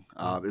wrong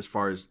as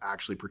far as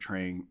actually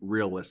portraying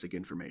realistic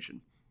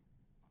information.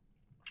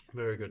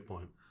 Very good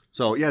point.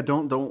 So yeah,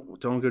 don't go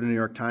to New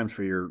York Times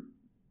for your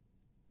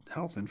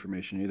health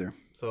information either.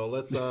 So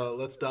let's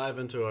dive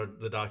into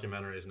the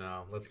documentaries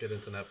now. Let's get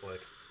into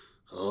Netflix.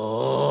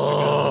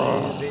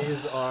 Oh,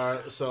 these are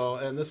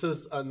and this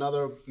is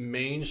another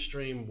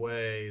mainstream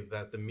way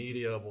that the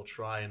media will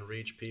try and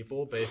reach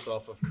people based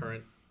off of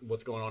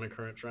what's going on in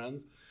current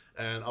trends.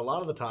 And a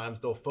lot of the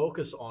times they'll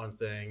focus on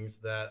things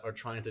that are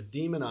trying to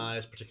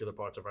demonize particular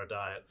parts of our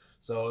diet.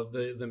 So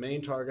the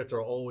main targets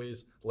are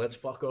always, let's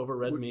fuck over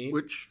red meat.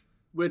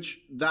 Which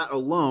that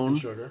alone,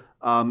 sugar.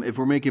 If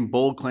we're making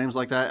bold claims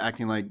like that,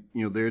 acting like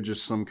they're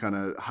just some kind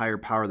of higher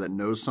power that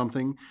knows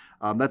something,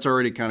 that's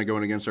already kind of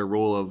going against our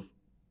rule of,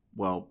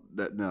 well,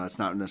 that's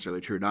not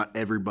necessarily true. Not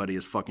everybody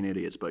is fucking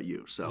idiots, but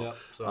you. So,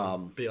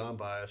 beyond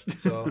biased.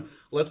 So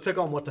let's pick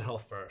on What the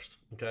Health first,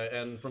 okay?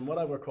 And from what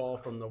I recall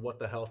from the What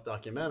the Health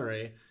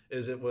documentary,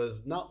 is it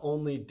was not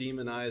only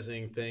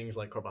demonizing things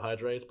like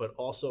carbohydrates, but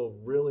also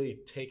really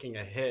taking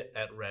a hit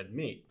at red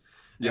meat.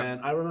 Yep.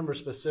 And I remember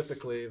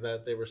specifically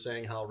that they were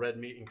saying how red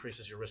meat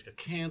increases your risk of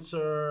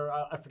cancer.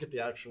 I forget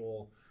the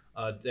actual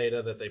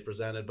data that they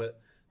presented,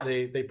 but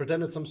they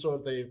presented some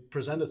sort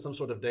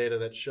of data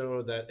that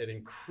showed that it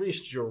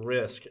increased your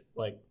risk,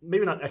 like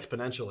maybe not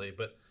exponentially,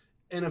 but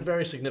in a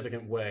very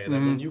significant way. That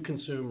when you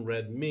consume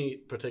red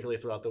meat,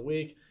 particularly throughout the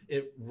week,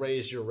 it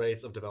raised your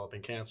rates of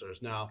developing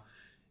cancers. Now,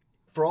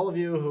 for all of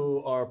you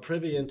who are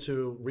privy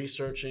into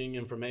researching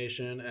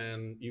information,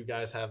 and you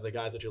guys have the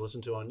guys that you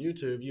listen to on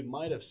YouTube, you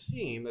might have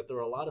seen that there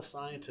were a lot of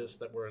scientists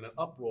that were in an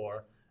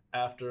uproar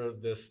after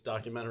this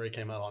documentary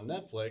came out on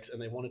Netflix,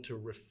 and they wanted to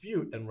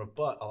refute and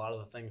rebut a lot of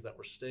the things that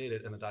were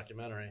stated in the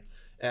documentary.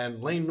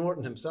 And Lane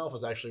Norton himself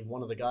was actually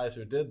one of the guys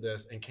who did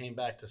this and came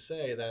back to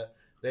say that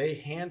they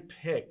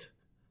handpicked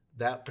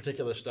that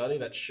particular study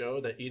that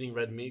showed that eating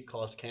red meat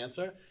caused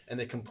cancer, and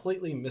they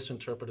completely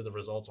misinterpreted the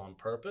results on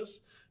purpose,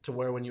 to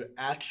where when you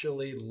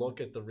actually look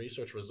at the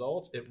research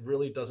results, it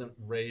really doesn't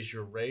raise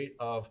your rate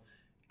of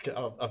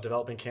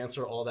developing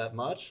cancer all that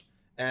much.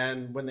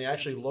 And when they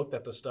actually looked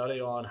at the study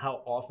on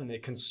how often they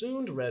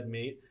consumed red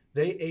meat,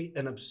 they ate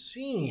an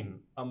obscene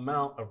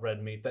amount of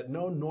red meat that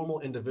no normal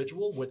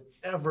individual would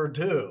ever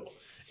do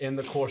in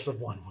the course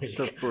of 1 week.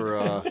 Except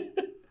for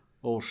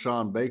old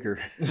Sean Baker.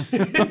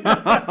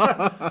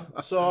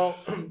 So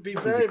be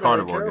very, very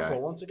careful. Guy.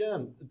 Once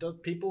again,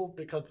 people,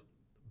 because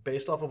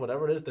based off of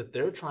whatever it is that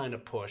they're trying to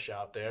push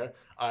out there,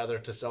 either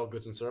to sell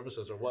goods and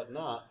services or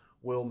whatnot,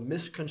 will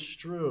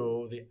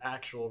misconstrue the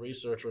actual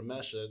research or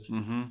message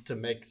to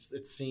make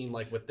it seem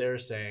like what they're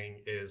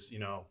saying is,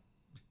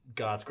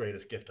 God's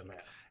greatest gift to man.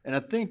 And I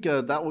think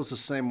that was the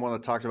same one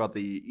that talked about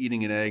the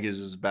eating an egg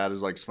is as bad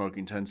as like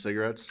smoking 10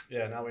 cigarettes.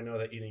 Yeah, now we know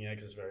that eating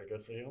eggs is very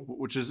good for you.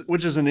 Which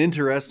is an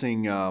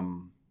interesting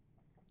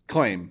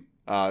claim.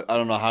 I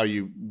don't know how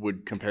you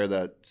would compare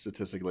that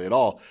statistically at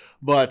all,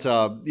 but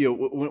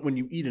when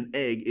you eat an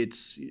egg,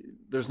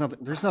 there's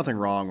nothing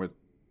wrong with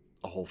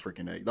a whole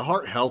freaking egg. The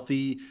heart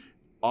healthy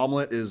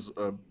omelet is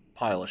a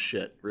pile of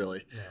shit,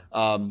 really.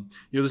 Yeah.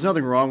 There's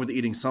nothing wrong with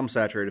eating some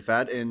saturated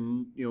fat,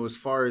 and as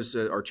far as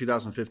our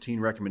 2015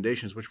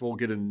 recommendations, which we'll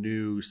get a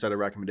new set of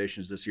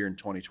recommendations this year in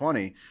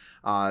 2020.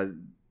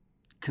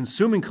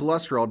 Consuming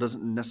cholesterol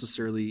doesn't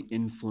necessarily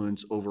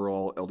influence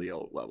overall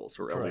LDL levels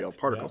or LDL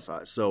particle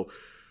size. So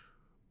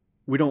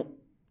we don't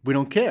we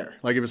don't care.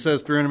 Like if it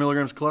says 300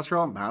 milligrams of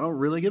cholesterol, I don't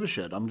really give a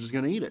shit. I'm just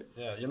going to eat it.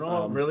 Yeah, you know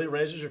what really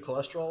raises your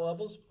cholesterol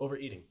levels?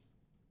 Overeating.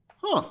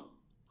 Huh.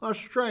 That's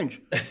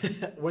strange.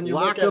 When you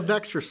Lack look at, of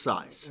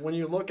exercise. When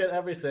you look at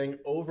everything,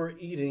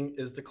 overeating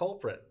is the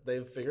culprit.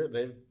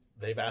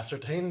 They've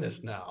ascertained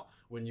this now.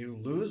 When you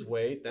lose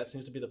weight, that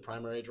seems to be the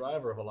primary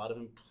driver of a lot of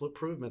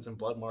improvements in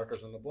blood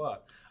markers in the blood.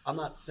 I'm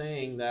not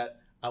saying that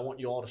I want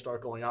you all to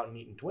start going out and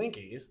eating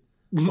Twinkies,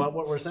 but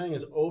what we're saying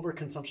is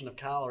overconsumption of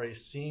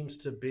calories seems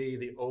to be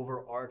the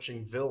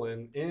overarching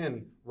villain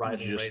in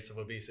rising rates of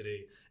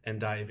obesity and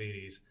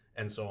diabetes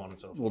and so on and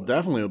so forth. Well,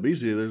 definitely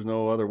obesity. There's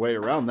no other way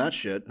around that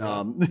shit.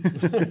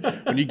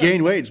 When you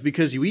gain weight, it's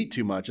because you eat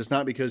too much. It's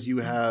not because you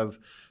have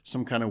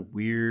some kind of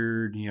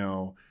weird,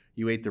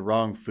 you ate the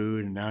wrong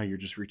food and now you're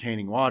just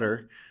retaining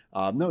water.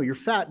 No, you're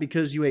fat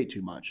because you ate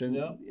too much. And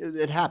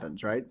it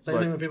happens, right? Same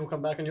thing when people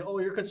come back and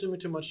you're consuming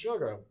too much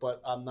sugar,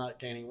 but I'm not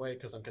gaining weight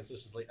because I'm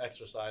consistently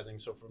exercising.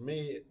 So for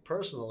me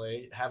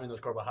personally, having those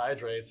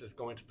carbohydrates is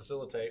going to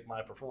facilitate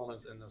my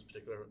performance in those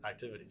particular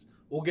activities.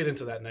 We'll get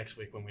into that next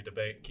week when we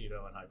debate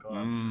keto and high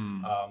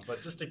carb.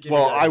 But just to give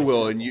Well, I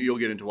will, and you'll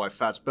get into why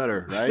fat's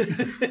better, right?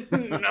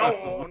 No, I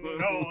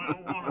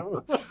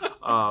don't want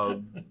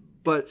to.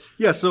 But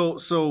yeah, so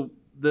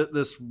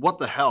this What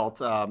the Health,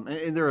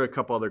 and there are a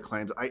couple other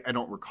claims. I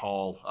don't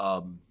recall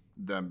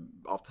them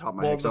off the top of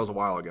my head because that was a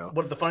while ago.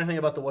 But the funny thing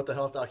about the What the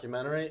Health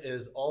documentary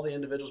is all the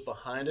individuals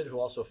behind it who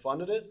also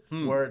funded it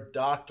were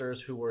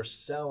doctors who were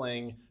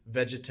selling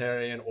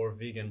vegetarian or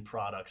vegan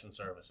products and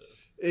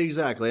services.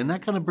 Exactly. And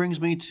that kind of brings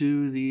me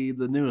to the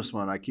newest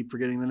one. I keep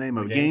forgetting the name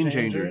of Game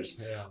Changers.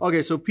 Yeah.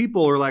 Okay, so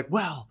people are like,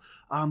 well,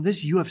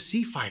 this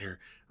UFC fighter,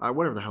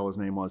 whatever the hell his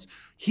name was,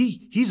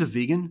 he's a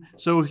vegan.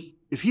 So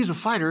if he's a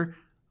fighter,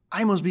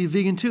 I must be a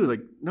vegan too.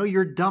 Like, no,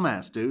 you're a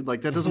dumbass, dude.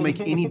 Like, that doesn't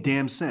make any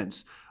damn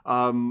sense.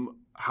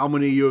 How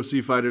many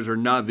UFC fighters are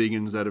not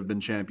vegans that have been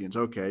champions?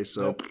 Okay,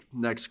 so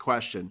next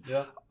question.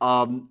 Yeah.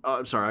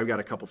 Sorry, I've got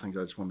a couple things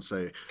I just want to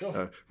say.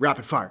 Go.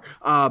 Rapid fire.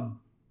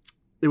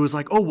 It was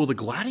like, oh, well, the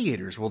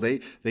gladiators, well,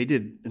 they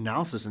did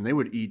analysis and they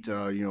would eat,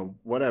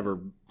 whatever,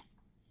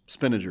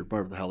 spinach or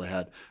whatever the hell they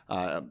had.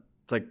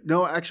 It's like,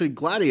 no, actually,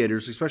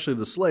 gladiators, especially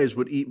the slaves,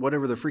 would eat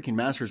whatever the freaking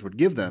masters would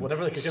give them.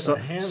 Whatever they could get their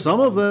hands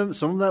some on.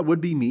 Some of that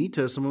would be meat.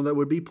 Some of that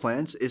would be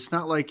plants. It's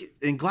not like,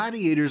 and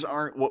gladiators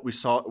aren't what we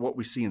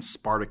see in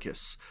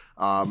Spartacus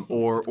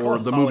or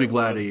the movie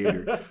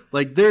Gladiator.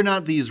 Like, they're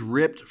not these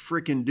ripped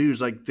freaking dudes.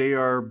 Like,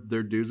 they're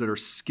dudes that are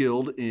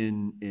skilled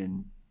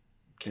in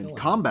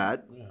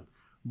combat. Yeah.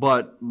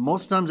 But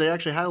most times they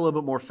actually had a little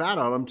bit more fat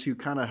on them to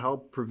kind of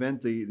help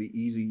prevent the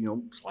easy,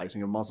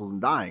 slicing of muscles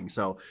and dying.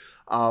 So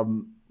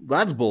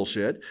that's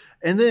bullshit.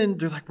 And then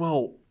they're like,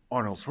 well,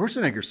 Arnold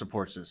Schwarzenegger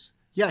supports this.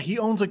 Yeah, he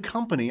owns a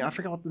company. I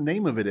forgot what the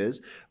name of it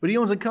is, but he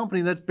owns a company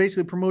that's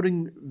basically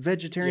promoting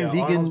vegetarian,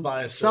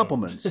 vegan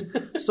supplements.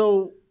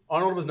 So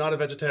Arnold was not a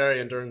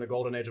vegetarian during the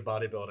golden age of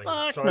bodybuilding.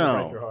 Sorry to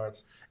break your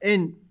hearts.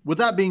 And with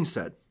that being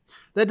said,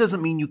 that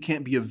doesn't mean you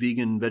can't be a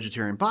vegan,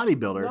 vegetarian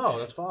bodybuilder. No,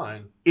 that's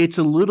fine. It's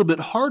a little bit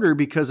harder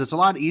because it's a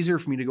lot easier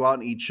for me to go out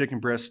and eat chicken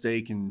breast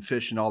steak and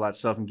fish and all that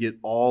stuff and get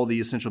all the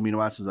essential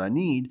amino acids I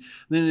need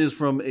than it is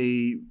from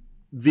a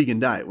vegan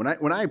diet.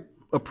 When I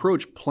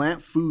approach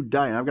plant food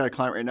diet, I've got a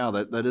client right now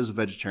that is a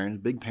vegetarian,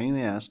 big pain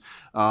in the ass.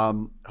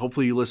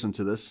 Hopefully you listen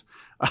to this.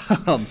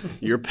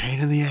 You're a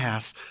pain in the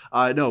ass.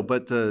 No,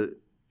 but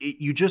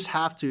you just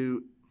have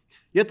to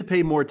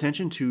pay more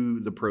attention to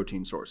the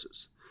protein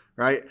sources,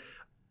 right?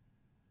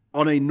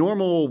 On a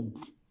normal,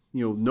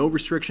 no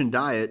restriction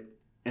diet,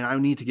 and I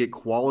need to get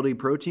quality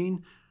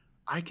protein,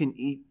 I can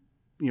eat,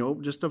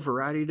 just a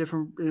variety of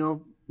different,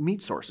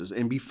 meat sources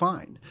and be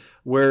fine.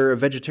 Where a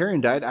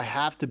vegetarian diet, I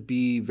have to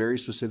be very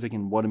specific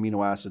in what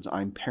amino acids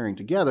I'm pairing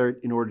together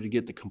in order to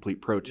get the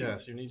complete protein.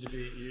 Yes, you need to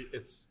be.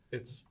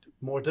 It's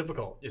more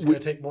difficult. It's going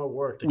to take more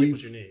work to get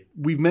what you need.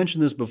 We've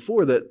mentioned this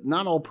before that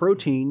not all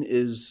protein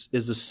is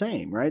the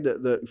same, right?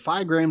 The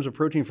 5 grams of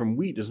protein from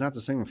wheat is not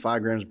the same as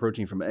 5 grams of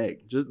protein from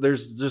egg.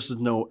 There's just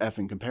no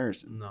effing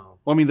comparison. No.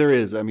 Well, I mean, there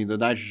is. I mean, the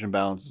nitrogen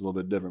balance is a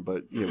little bit different,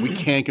 but we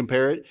can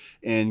compare it.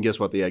 And guess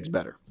what? The egg's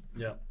better.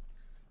 Yeah.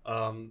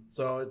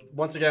 So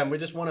once again, we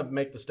just want to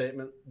make the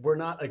statement: we're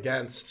not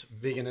against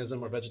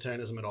veganism or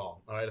vegetarianism at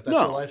all. All right, if that's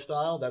your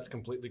lifestyle, that's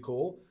completely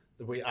cool.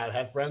 I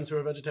have friends who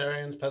are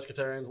vegetarians,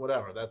 pescatarians,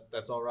 whatever.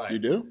 That's all right. You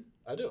do?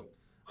 I do.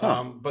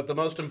 Huh. But the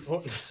most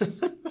important,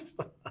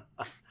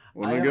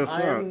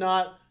 I am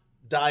not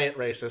diet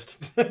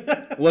racist.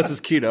 Unless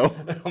it's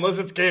keto. Unless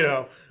it's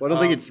keto. Well, I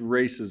don't think it's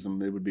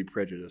racism. It would be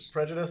prejudice.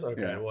 Prejudice?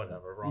 Okay,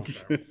 whatever. Wrong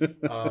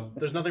term.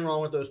 There's nothing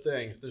wrong with those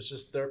things.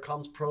 There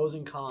comes pros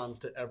and cons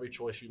to every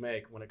choice you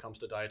make when it comes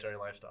to dietary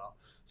lifestyle.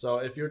 So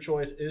if your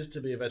choice is to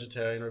be a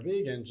vegetarian or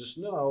vegan, just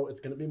know it's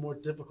going to be more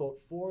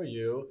difficult for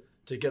you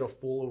to get a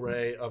full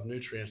array of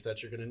nutrients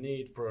that you're going to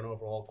need for an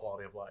overall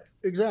quality of life.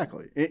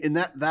 Exactly. And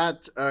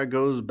that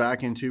goes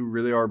back into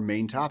really our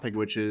main topic,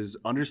 which is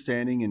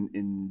understanding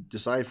and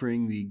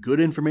deciphering the good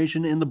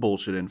information and the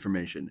bullshit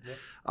information.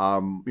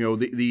 Yep.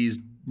 These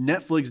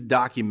Netflix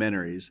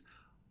documentaries,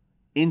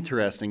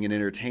 interesting and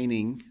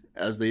entertaining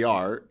as they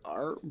are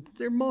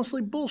they're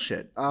mostly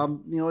bullshit.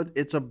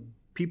 It's a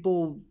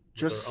people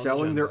just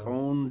selling their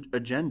own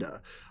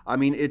agenda. I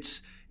mean,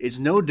 it's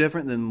no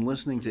different than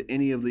listening to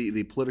any of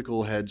the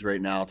political heads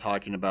right now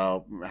talking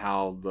about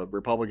how the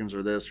Republicans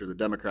are this or the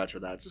Democrats are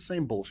that. It's the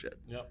same bullshit.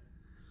 Yep.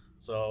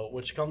 So,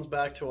 which comes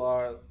back to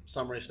our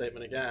summary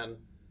statement again: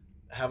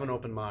 have an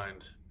open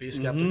mind, be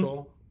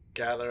skeptical,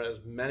 gather as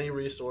many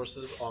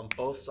resources on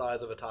both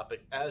sides of a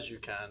topic as you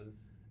can,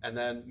 and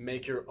then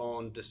make your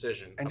own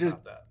decision and about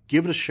just that.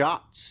 Give it a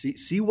shot.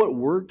 See what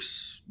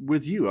works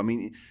with you. I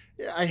mean,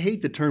 I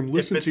hate the term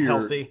listen to your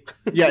healthy.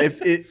 Yeah,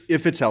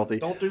 if it's healthy.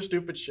 Don't do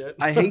stupid shit.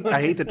 I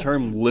hate the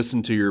term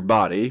listen to your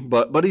body,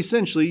 but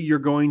essentially you're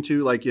going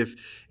to, like,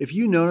 if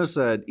you notice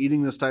that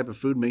eating this type of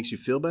food makes you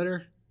feel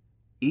better,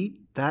 eat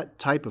that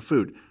type of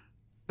food.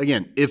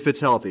 Again, if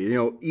it's healthy.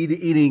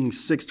 Eating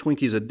 6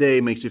 Twinkies a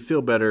day makes you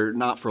feel better,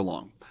 not for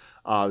long.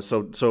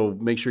 So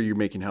make sure you're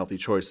making healthy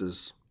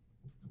choices.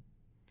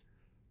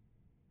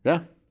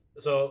 Yeah.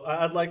 So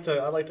I'd like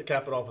to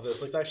cap it off with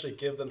this. Let's actually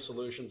give them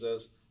solutions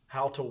as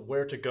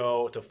where to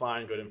go to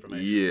find good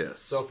information. Yes.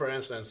 So for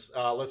instance,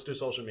 let's do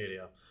social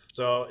media.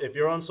 So if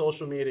you're on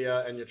social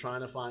media and you're trying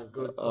to find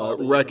good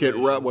quality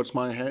what's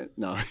my head?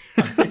 No,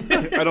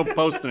 I don't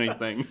post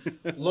anything.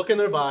 Look in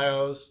their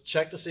bios,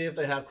 check to see if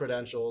they have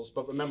credentials.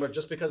 But remember,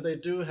 just because they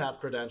do have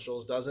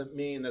credentials doesn't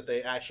mean that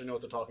they actually know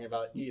what they're talking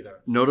about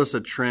either. Notice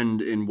a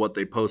trend in what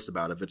they post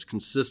about. If it's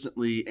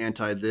consistently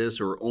anti-this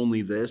or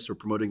only this or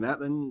promoting that,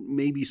 then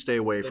maybe stay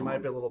away from it. They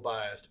might be a little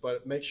biased,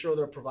 but make sure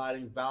they're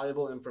providing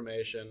valuable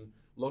information.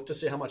 Look to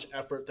see how much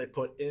effort they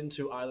put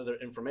into either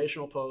their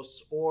informational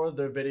posts or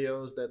their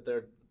videos that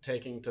they're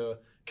taking to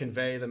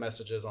convey the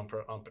messages on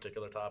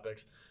particular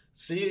topics.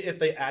 See if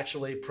they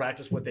actually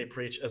practice what they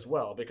preach as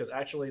well, because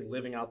actually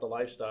living out the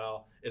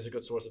lifestyle is a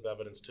good source of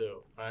evidence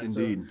too. Right?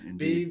 Indeed.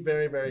 Be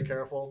very, very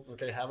careful.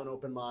 Okay, have an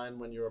open mind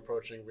when you're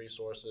approaching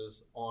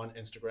resources on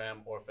Instagram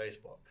or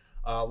Facebook.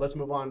 Let's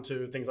move on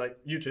to things like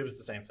YouTube. Is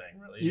the same thing,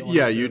 really.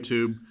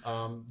 YouTube.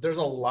 There's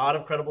a lot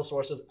of credible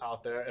sources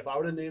out there. If I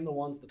were to name the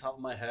ones at the top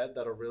of my head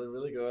that are really,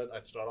 really good,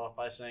 I'd start off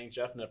by saying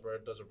Jeff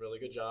Nippard does a really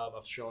good job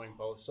of showing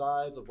both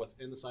sides of what's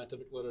in the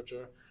scientific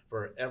literature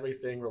for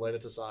everything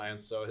related to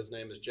science. So his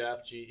name is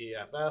Jeff,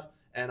 Geff,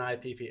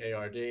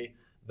 Nippard.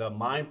 The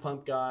Mind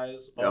Pump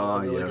guys are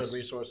a really good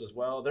resource as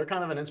well. They're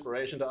kind of an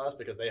inspiration to us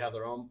because they have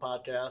their own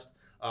podcast.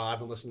 I've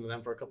been listening to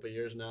them for a couple of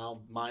years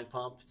now. Mind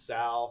Pump,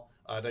 Sal,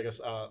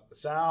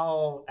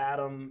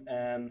 Adam,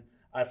 and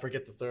I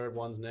forget the third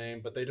one's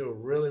name, but they do a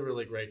really,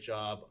 really great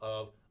job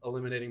of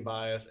eliminating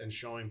bias and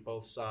showing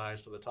both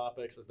sides to the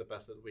topics as the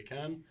best that we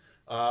can.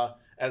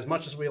 As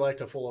much as we like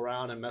to fool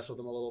around and mess with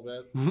them a little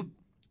bit,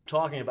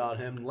 talking about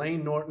him,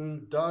 Layne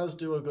Norton does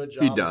do a good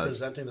job of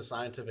presenting the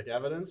scientific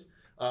evidence.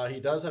 He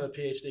does have a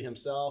PhD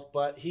himself,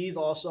 but he's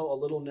also a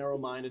little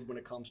narrow-minded when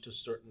it comes to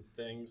certain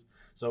things.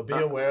 So be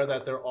aware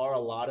that there are a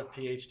lot of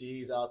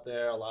PhDs out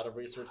there, a lot of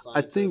research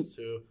scientists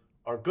who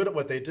are good at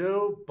what they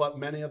do, but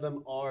many of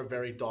them are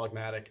very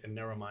dogmatic and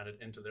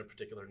narrow-minded into their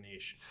particular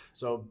niche.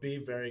 So be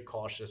very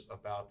cautious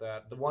about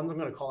that. The ones I'm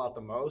going to call out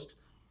the most,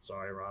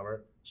 sorry,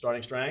 Robert,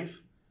 Starting Strength,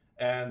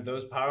 and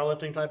those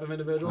powerlifting type of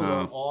individuals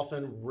are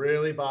often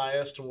really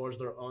biased towards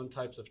their own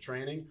types of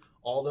training,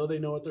 although they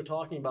know what they're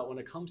talking about when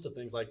it comes to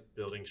things like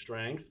building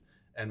strength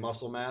and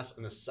muscle mass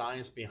and the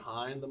science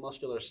behind the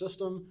muscular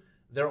system.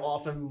 They're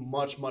often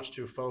much, much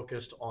too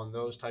focused on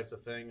those types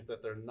of things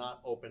that they're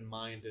not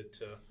open-minded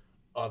to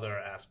other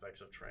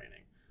aspects of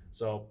training.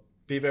 So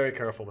be very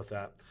careful with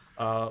that.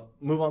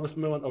 Move on.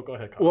 Oh, go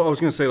ahead, Kyle. Well, I was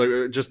going to say,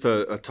 like, just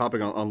a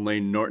topic on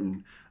Layne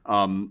Norton.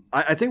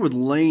 I think with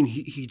Layne,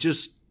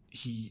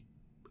 he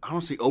I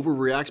don't say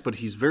overreacts, but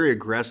he's very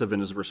aggressive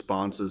in his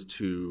responses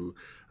to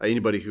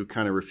anybody who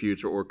kind of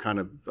refutes or kind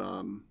of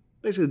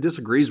basically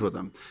disagrees with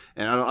him.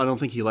 And I don't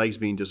think he likes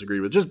being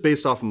disagreed with, just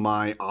based off of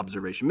my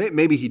observation.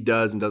 Maybe he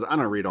does and doesn't. I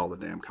don't read all the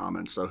damn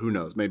comments, so who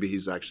knows? Maybe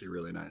he's actually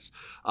really nice.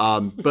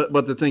 But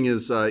the thing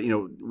is, we're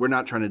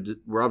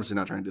obviously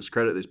not trying to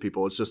discredit these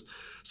people. It's just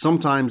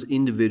sometimes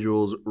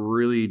individuals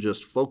really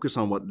just focus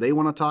on what they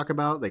want to talk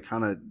about. They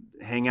kind of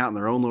hang out in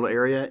their own little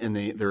area, and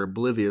they're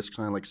oblivious,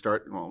 kind of like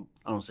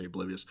I don't say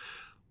oblivious.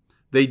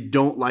 They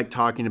don't like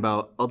talking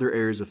about other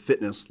areas of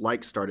fitness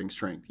like starting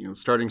strength.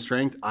 Starting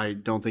strength, I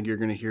don't think you're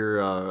going to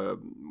hear,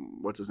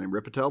 what's his name,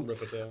 Rippetoe,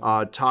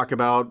 talk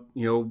about,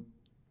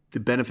 the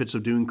benefits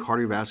of doing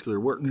cardiovascular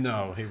work.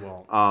 No, he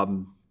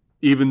won't.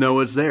 Even though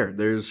it's there.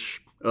 There's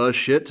a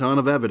shit ton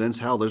of evidence.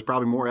 Hell, there's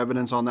probably more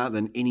evidence on that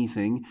than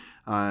anything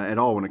at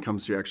all when it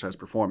comes to exercise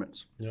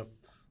performance. Yep.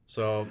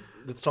 So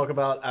let's talk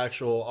about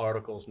actual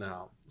articles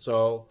now.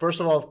 So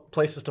first of all,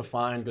 places to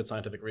find good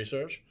scientific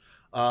research.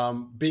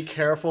 Be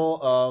careful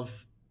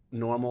of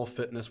normal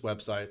fitness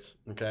websites,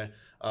 okay,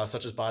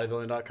 such as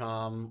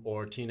bodybuilding.com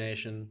or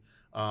T-Nation.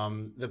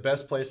 The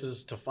best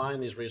places to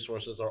find these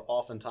resources are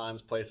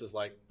oftentimes places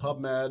like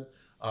PubMed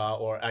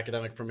or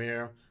Academic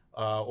Premier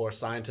or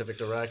Scientific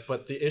Direct.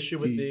 But the issue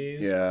with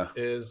these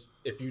is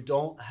if you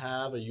don't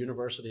have a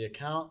university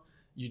account,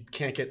 you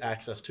can't get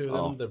access to them.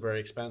 Oh. They're very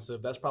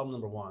expensive. That's problem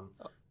number one.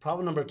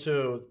 Problem number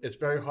two, it's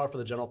very hard for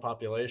the general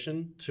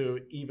population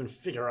to even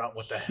figure out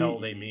what the hell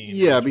they mean.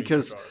 Yeah, in these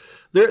because research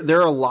articles. there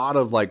are a lot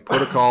of like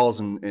protocols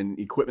and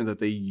equipment that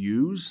they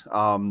use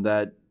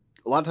that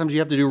a lot of times you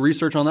have to do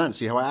research on that and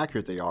see how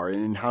accurate they are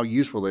and how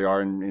useful they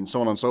are and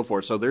so on and so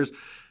forth. So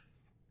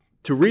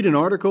to read an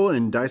article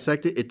and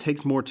dissect it, it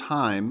takes more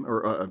time,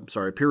 or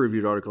a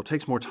peer-reviewed article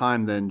takes more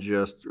time than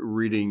just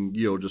reading,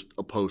 just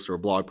a post or a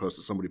blog post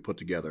that somebody put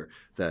together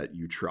that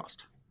you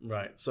trust.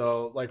 Right.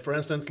 So, like, for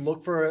instance,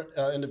 look for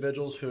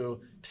individuals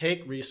who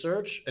take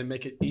research and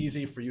make it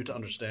easy for you to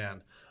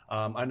understand.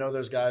 I know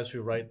there's guys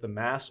who write the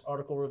MASS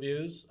article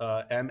reviews,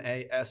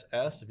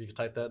 MASS, if you could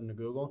type that into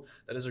Google.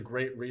 That is a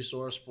great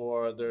resource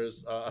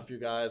there's a few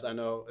guys I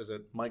know, is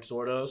it Mike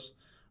Zordos?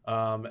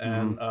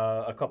 And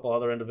a couple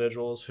other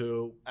individuals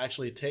who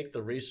actually take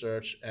the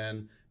research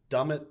and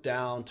dumb it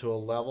down to a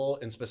level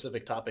in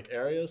specific topic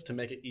areas to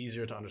make it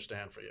easier to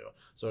understand for you.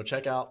 So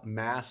check out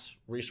MASS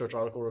Research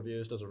Article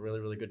Reviews. Does a really,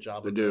 really good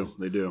job. They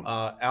do.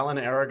 Alan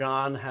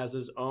Aragon has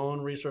his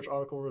own research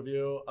article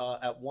review.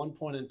 At one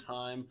point in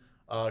time,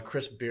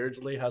 Chris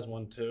Beardsley has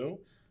one too.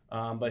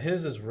 But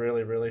his is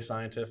really, really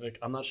scientific.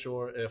 I'm not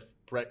sure if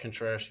Brett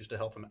Contreras used to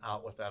help him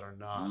out with that or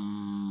not.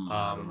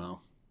 I don't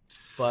know.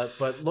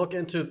 But look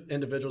into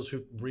individuals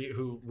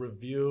who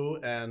review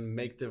and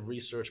make the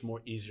research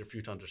more easier for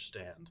you to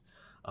understand.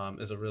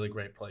 Is a really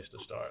great place to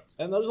start.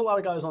 And there's a lot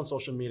of guys on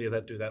social media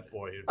that do that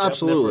for you.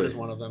 Absolutely. Jeff Nippert is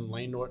one of them.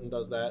 Lane Norton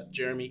does that.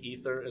 Jeremy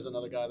Ether is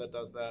another guy that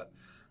does that.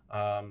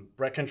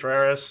 Brett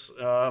Contreras,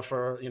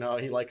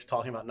 he likes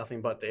talking about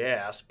nothing but the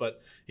ass,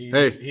 but he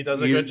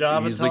does a good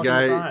job at talking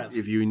science.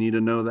 If you need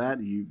to know that,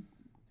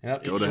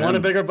 go to him. You want a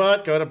bigger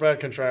butt? Go to Brett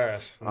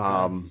Contreras.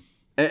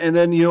 And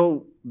then,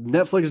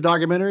 Netflix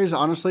documentaries,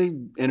 honestly,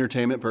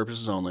 entertainment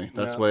purposes only.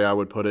 That's the way I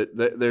would put it.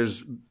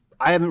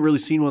 I haven't really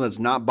seen one that's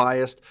not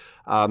biased,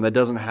 that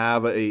doesn't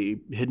have a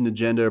hidden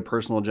agenda or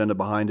personal agenda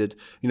behind it.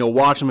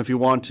 Watch them if you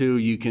want to.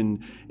 You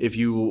can, if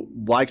you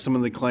like some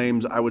of the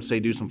claims, I would say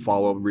do some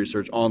follow-up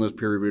research on those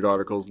peer-reviewed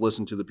articles.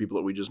 Listen to the people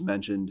that we just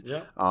mentioned.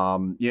 Yeah.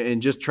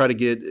 And just try to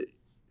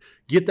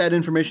get that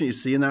information you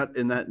see in that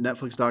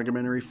Netflix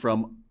documentary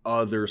from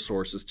other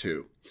sources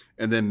too,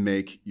 and then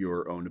make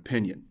your own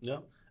opinion. Yeah.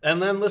 And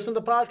then listen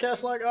to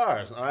podcasts like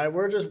ours. All right,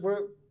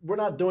 we're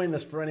not doing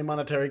this for any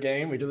monetary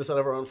gain. We do this out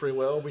of our own free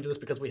will. We do this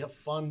because we have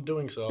fun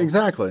doing so.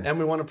 Exactly. And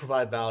we want to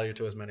provide value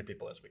to as many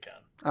people as we can.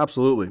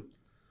 Absolutely.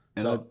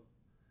 And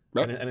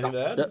anything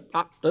to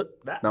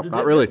add?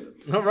 Not really.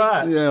 All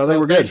right. Yeah, I think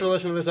we're good. Thanks for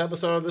listening to this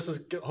episode. This is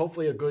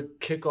hopefully a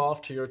good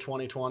kickoff to your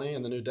 2020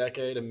 and the new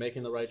decade and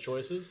making the right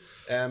choices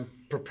and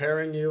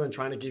preparing you and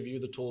trying to give you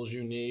the tools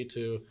you need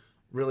to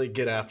really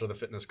get after the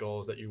fitness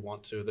goals that you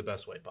want to the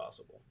best way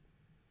possible.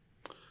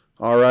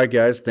 All right,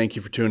 guys. Thank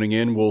you for tuning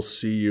in. We'll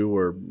see you,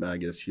 or I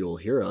guess you'll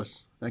hear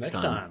us next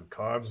time.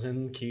 Carbs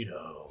and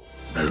keto.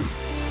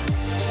 Boom.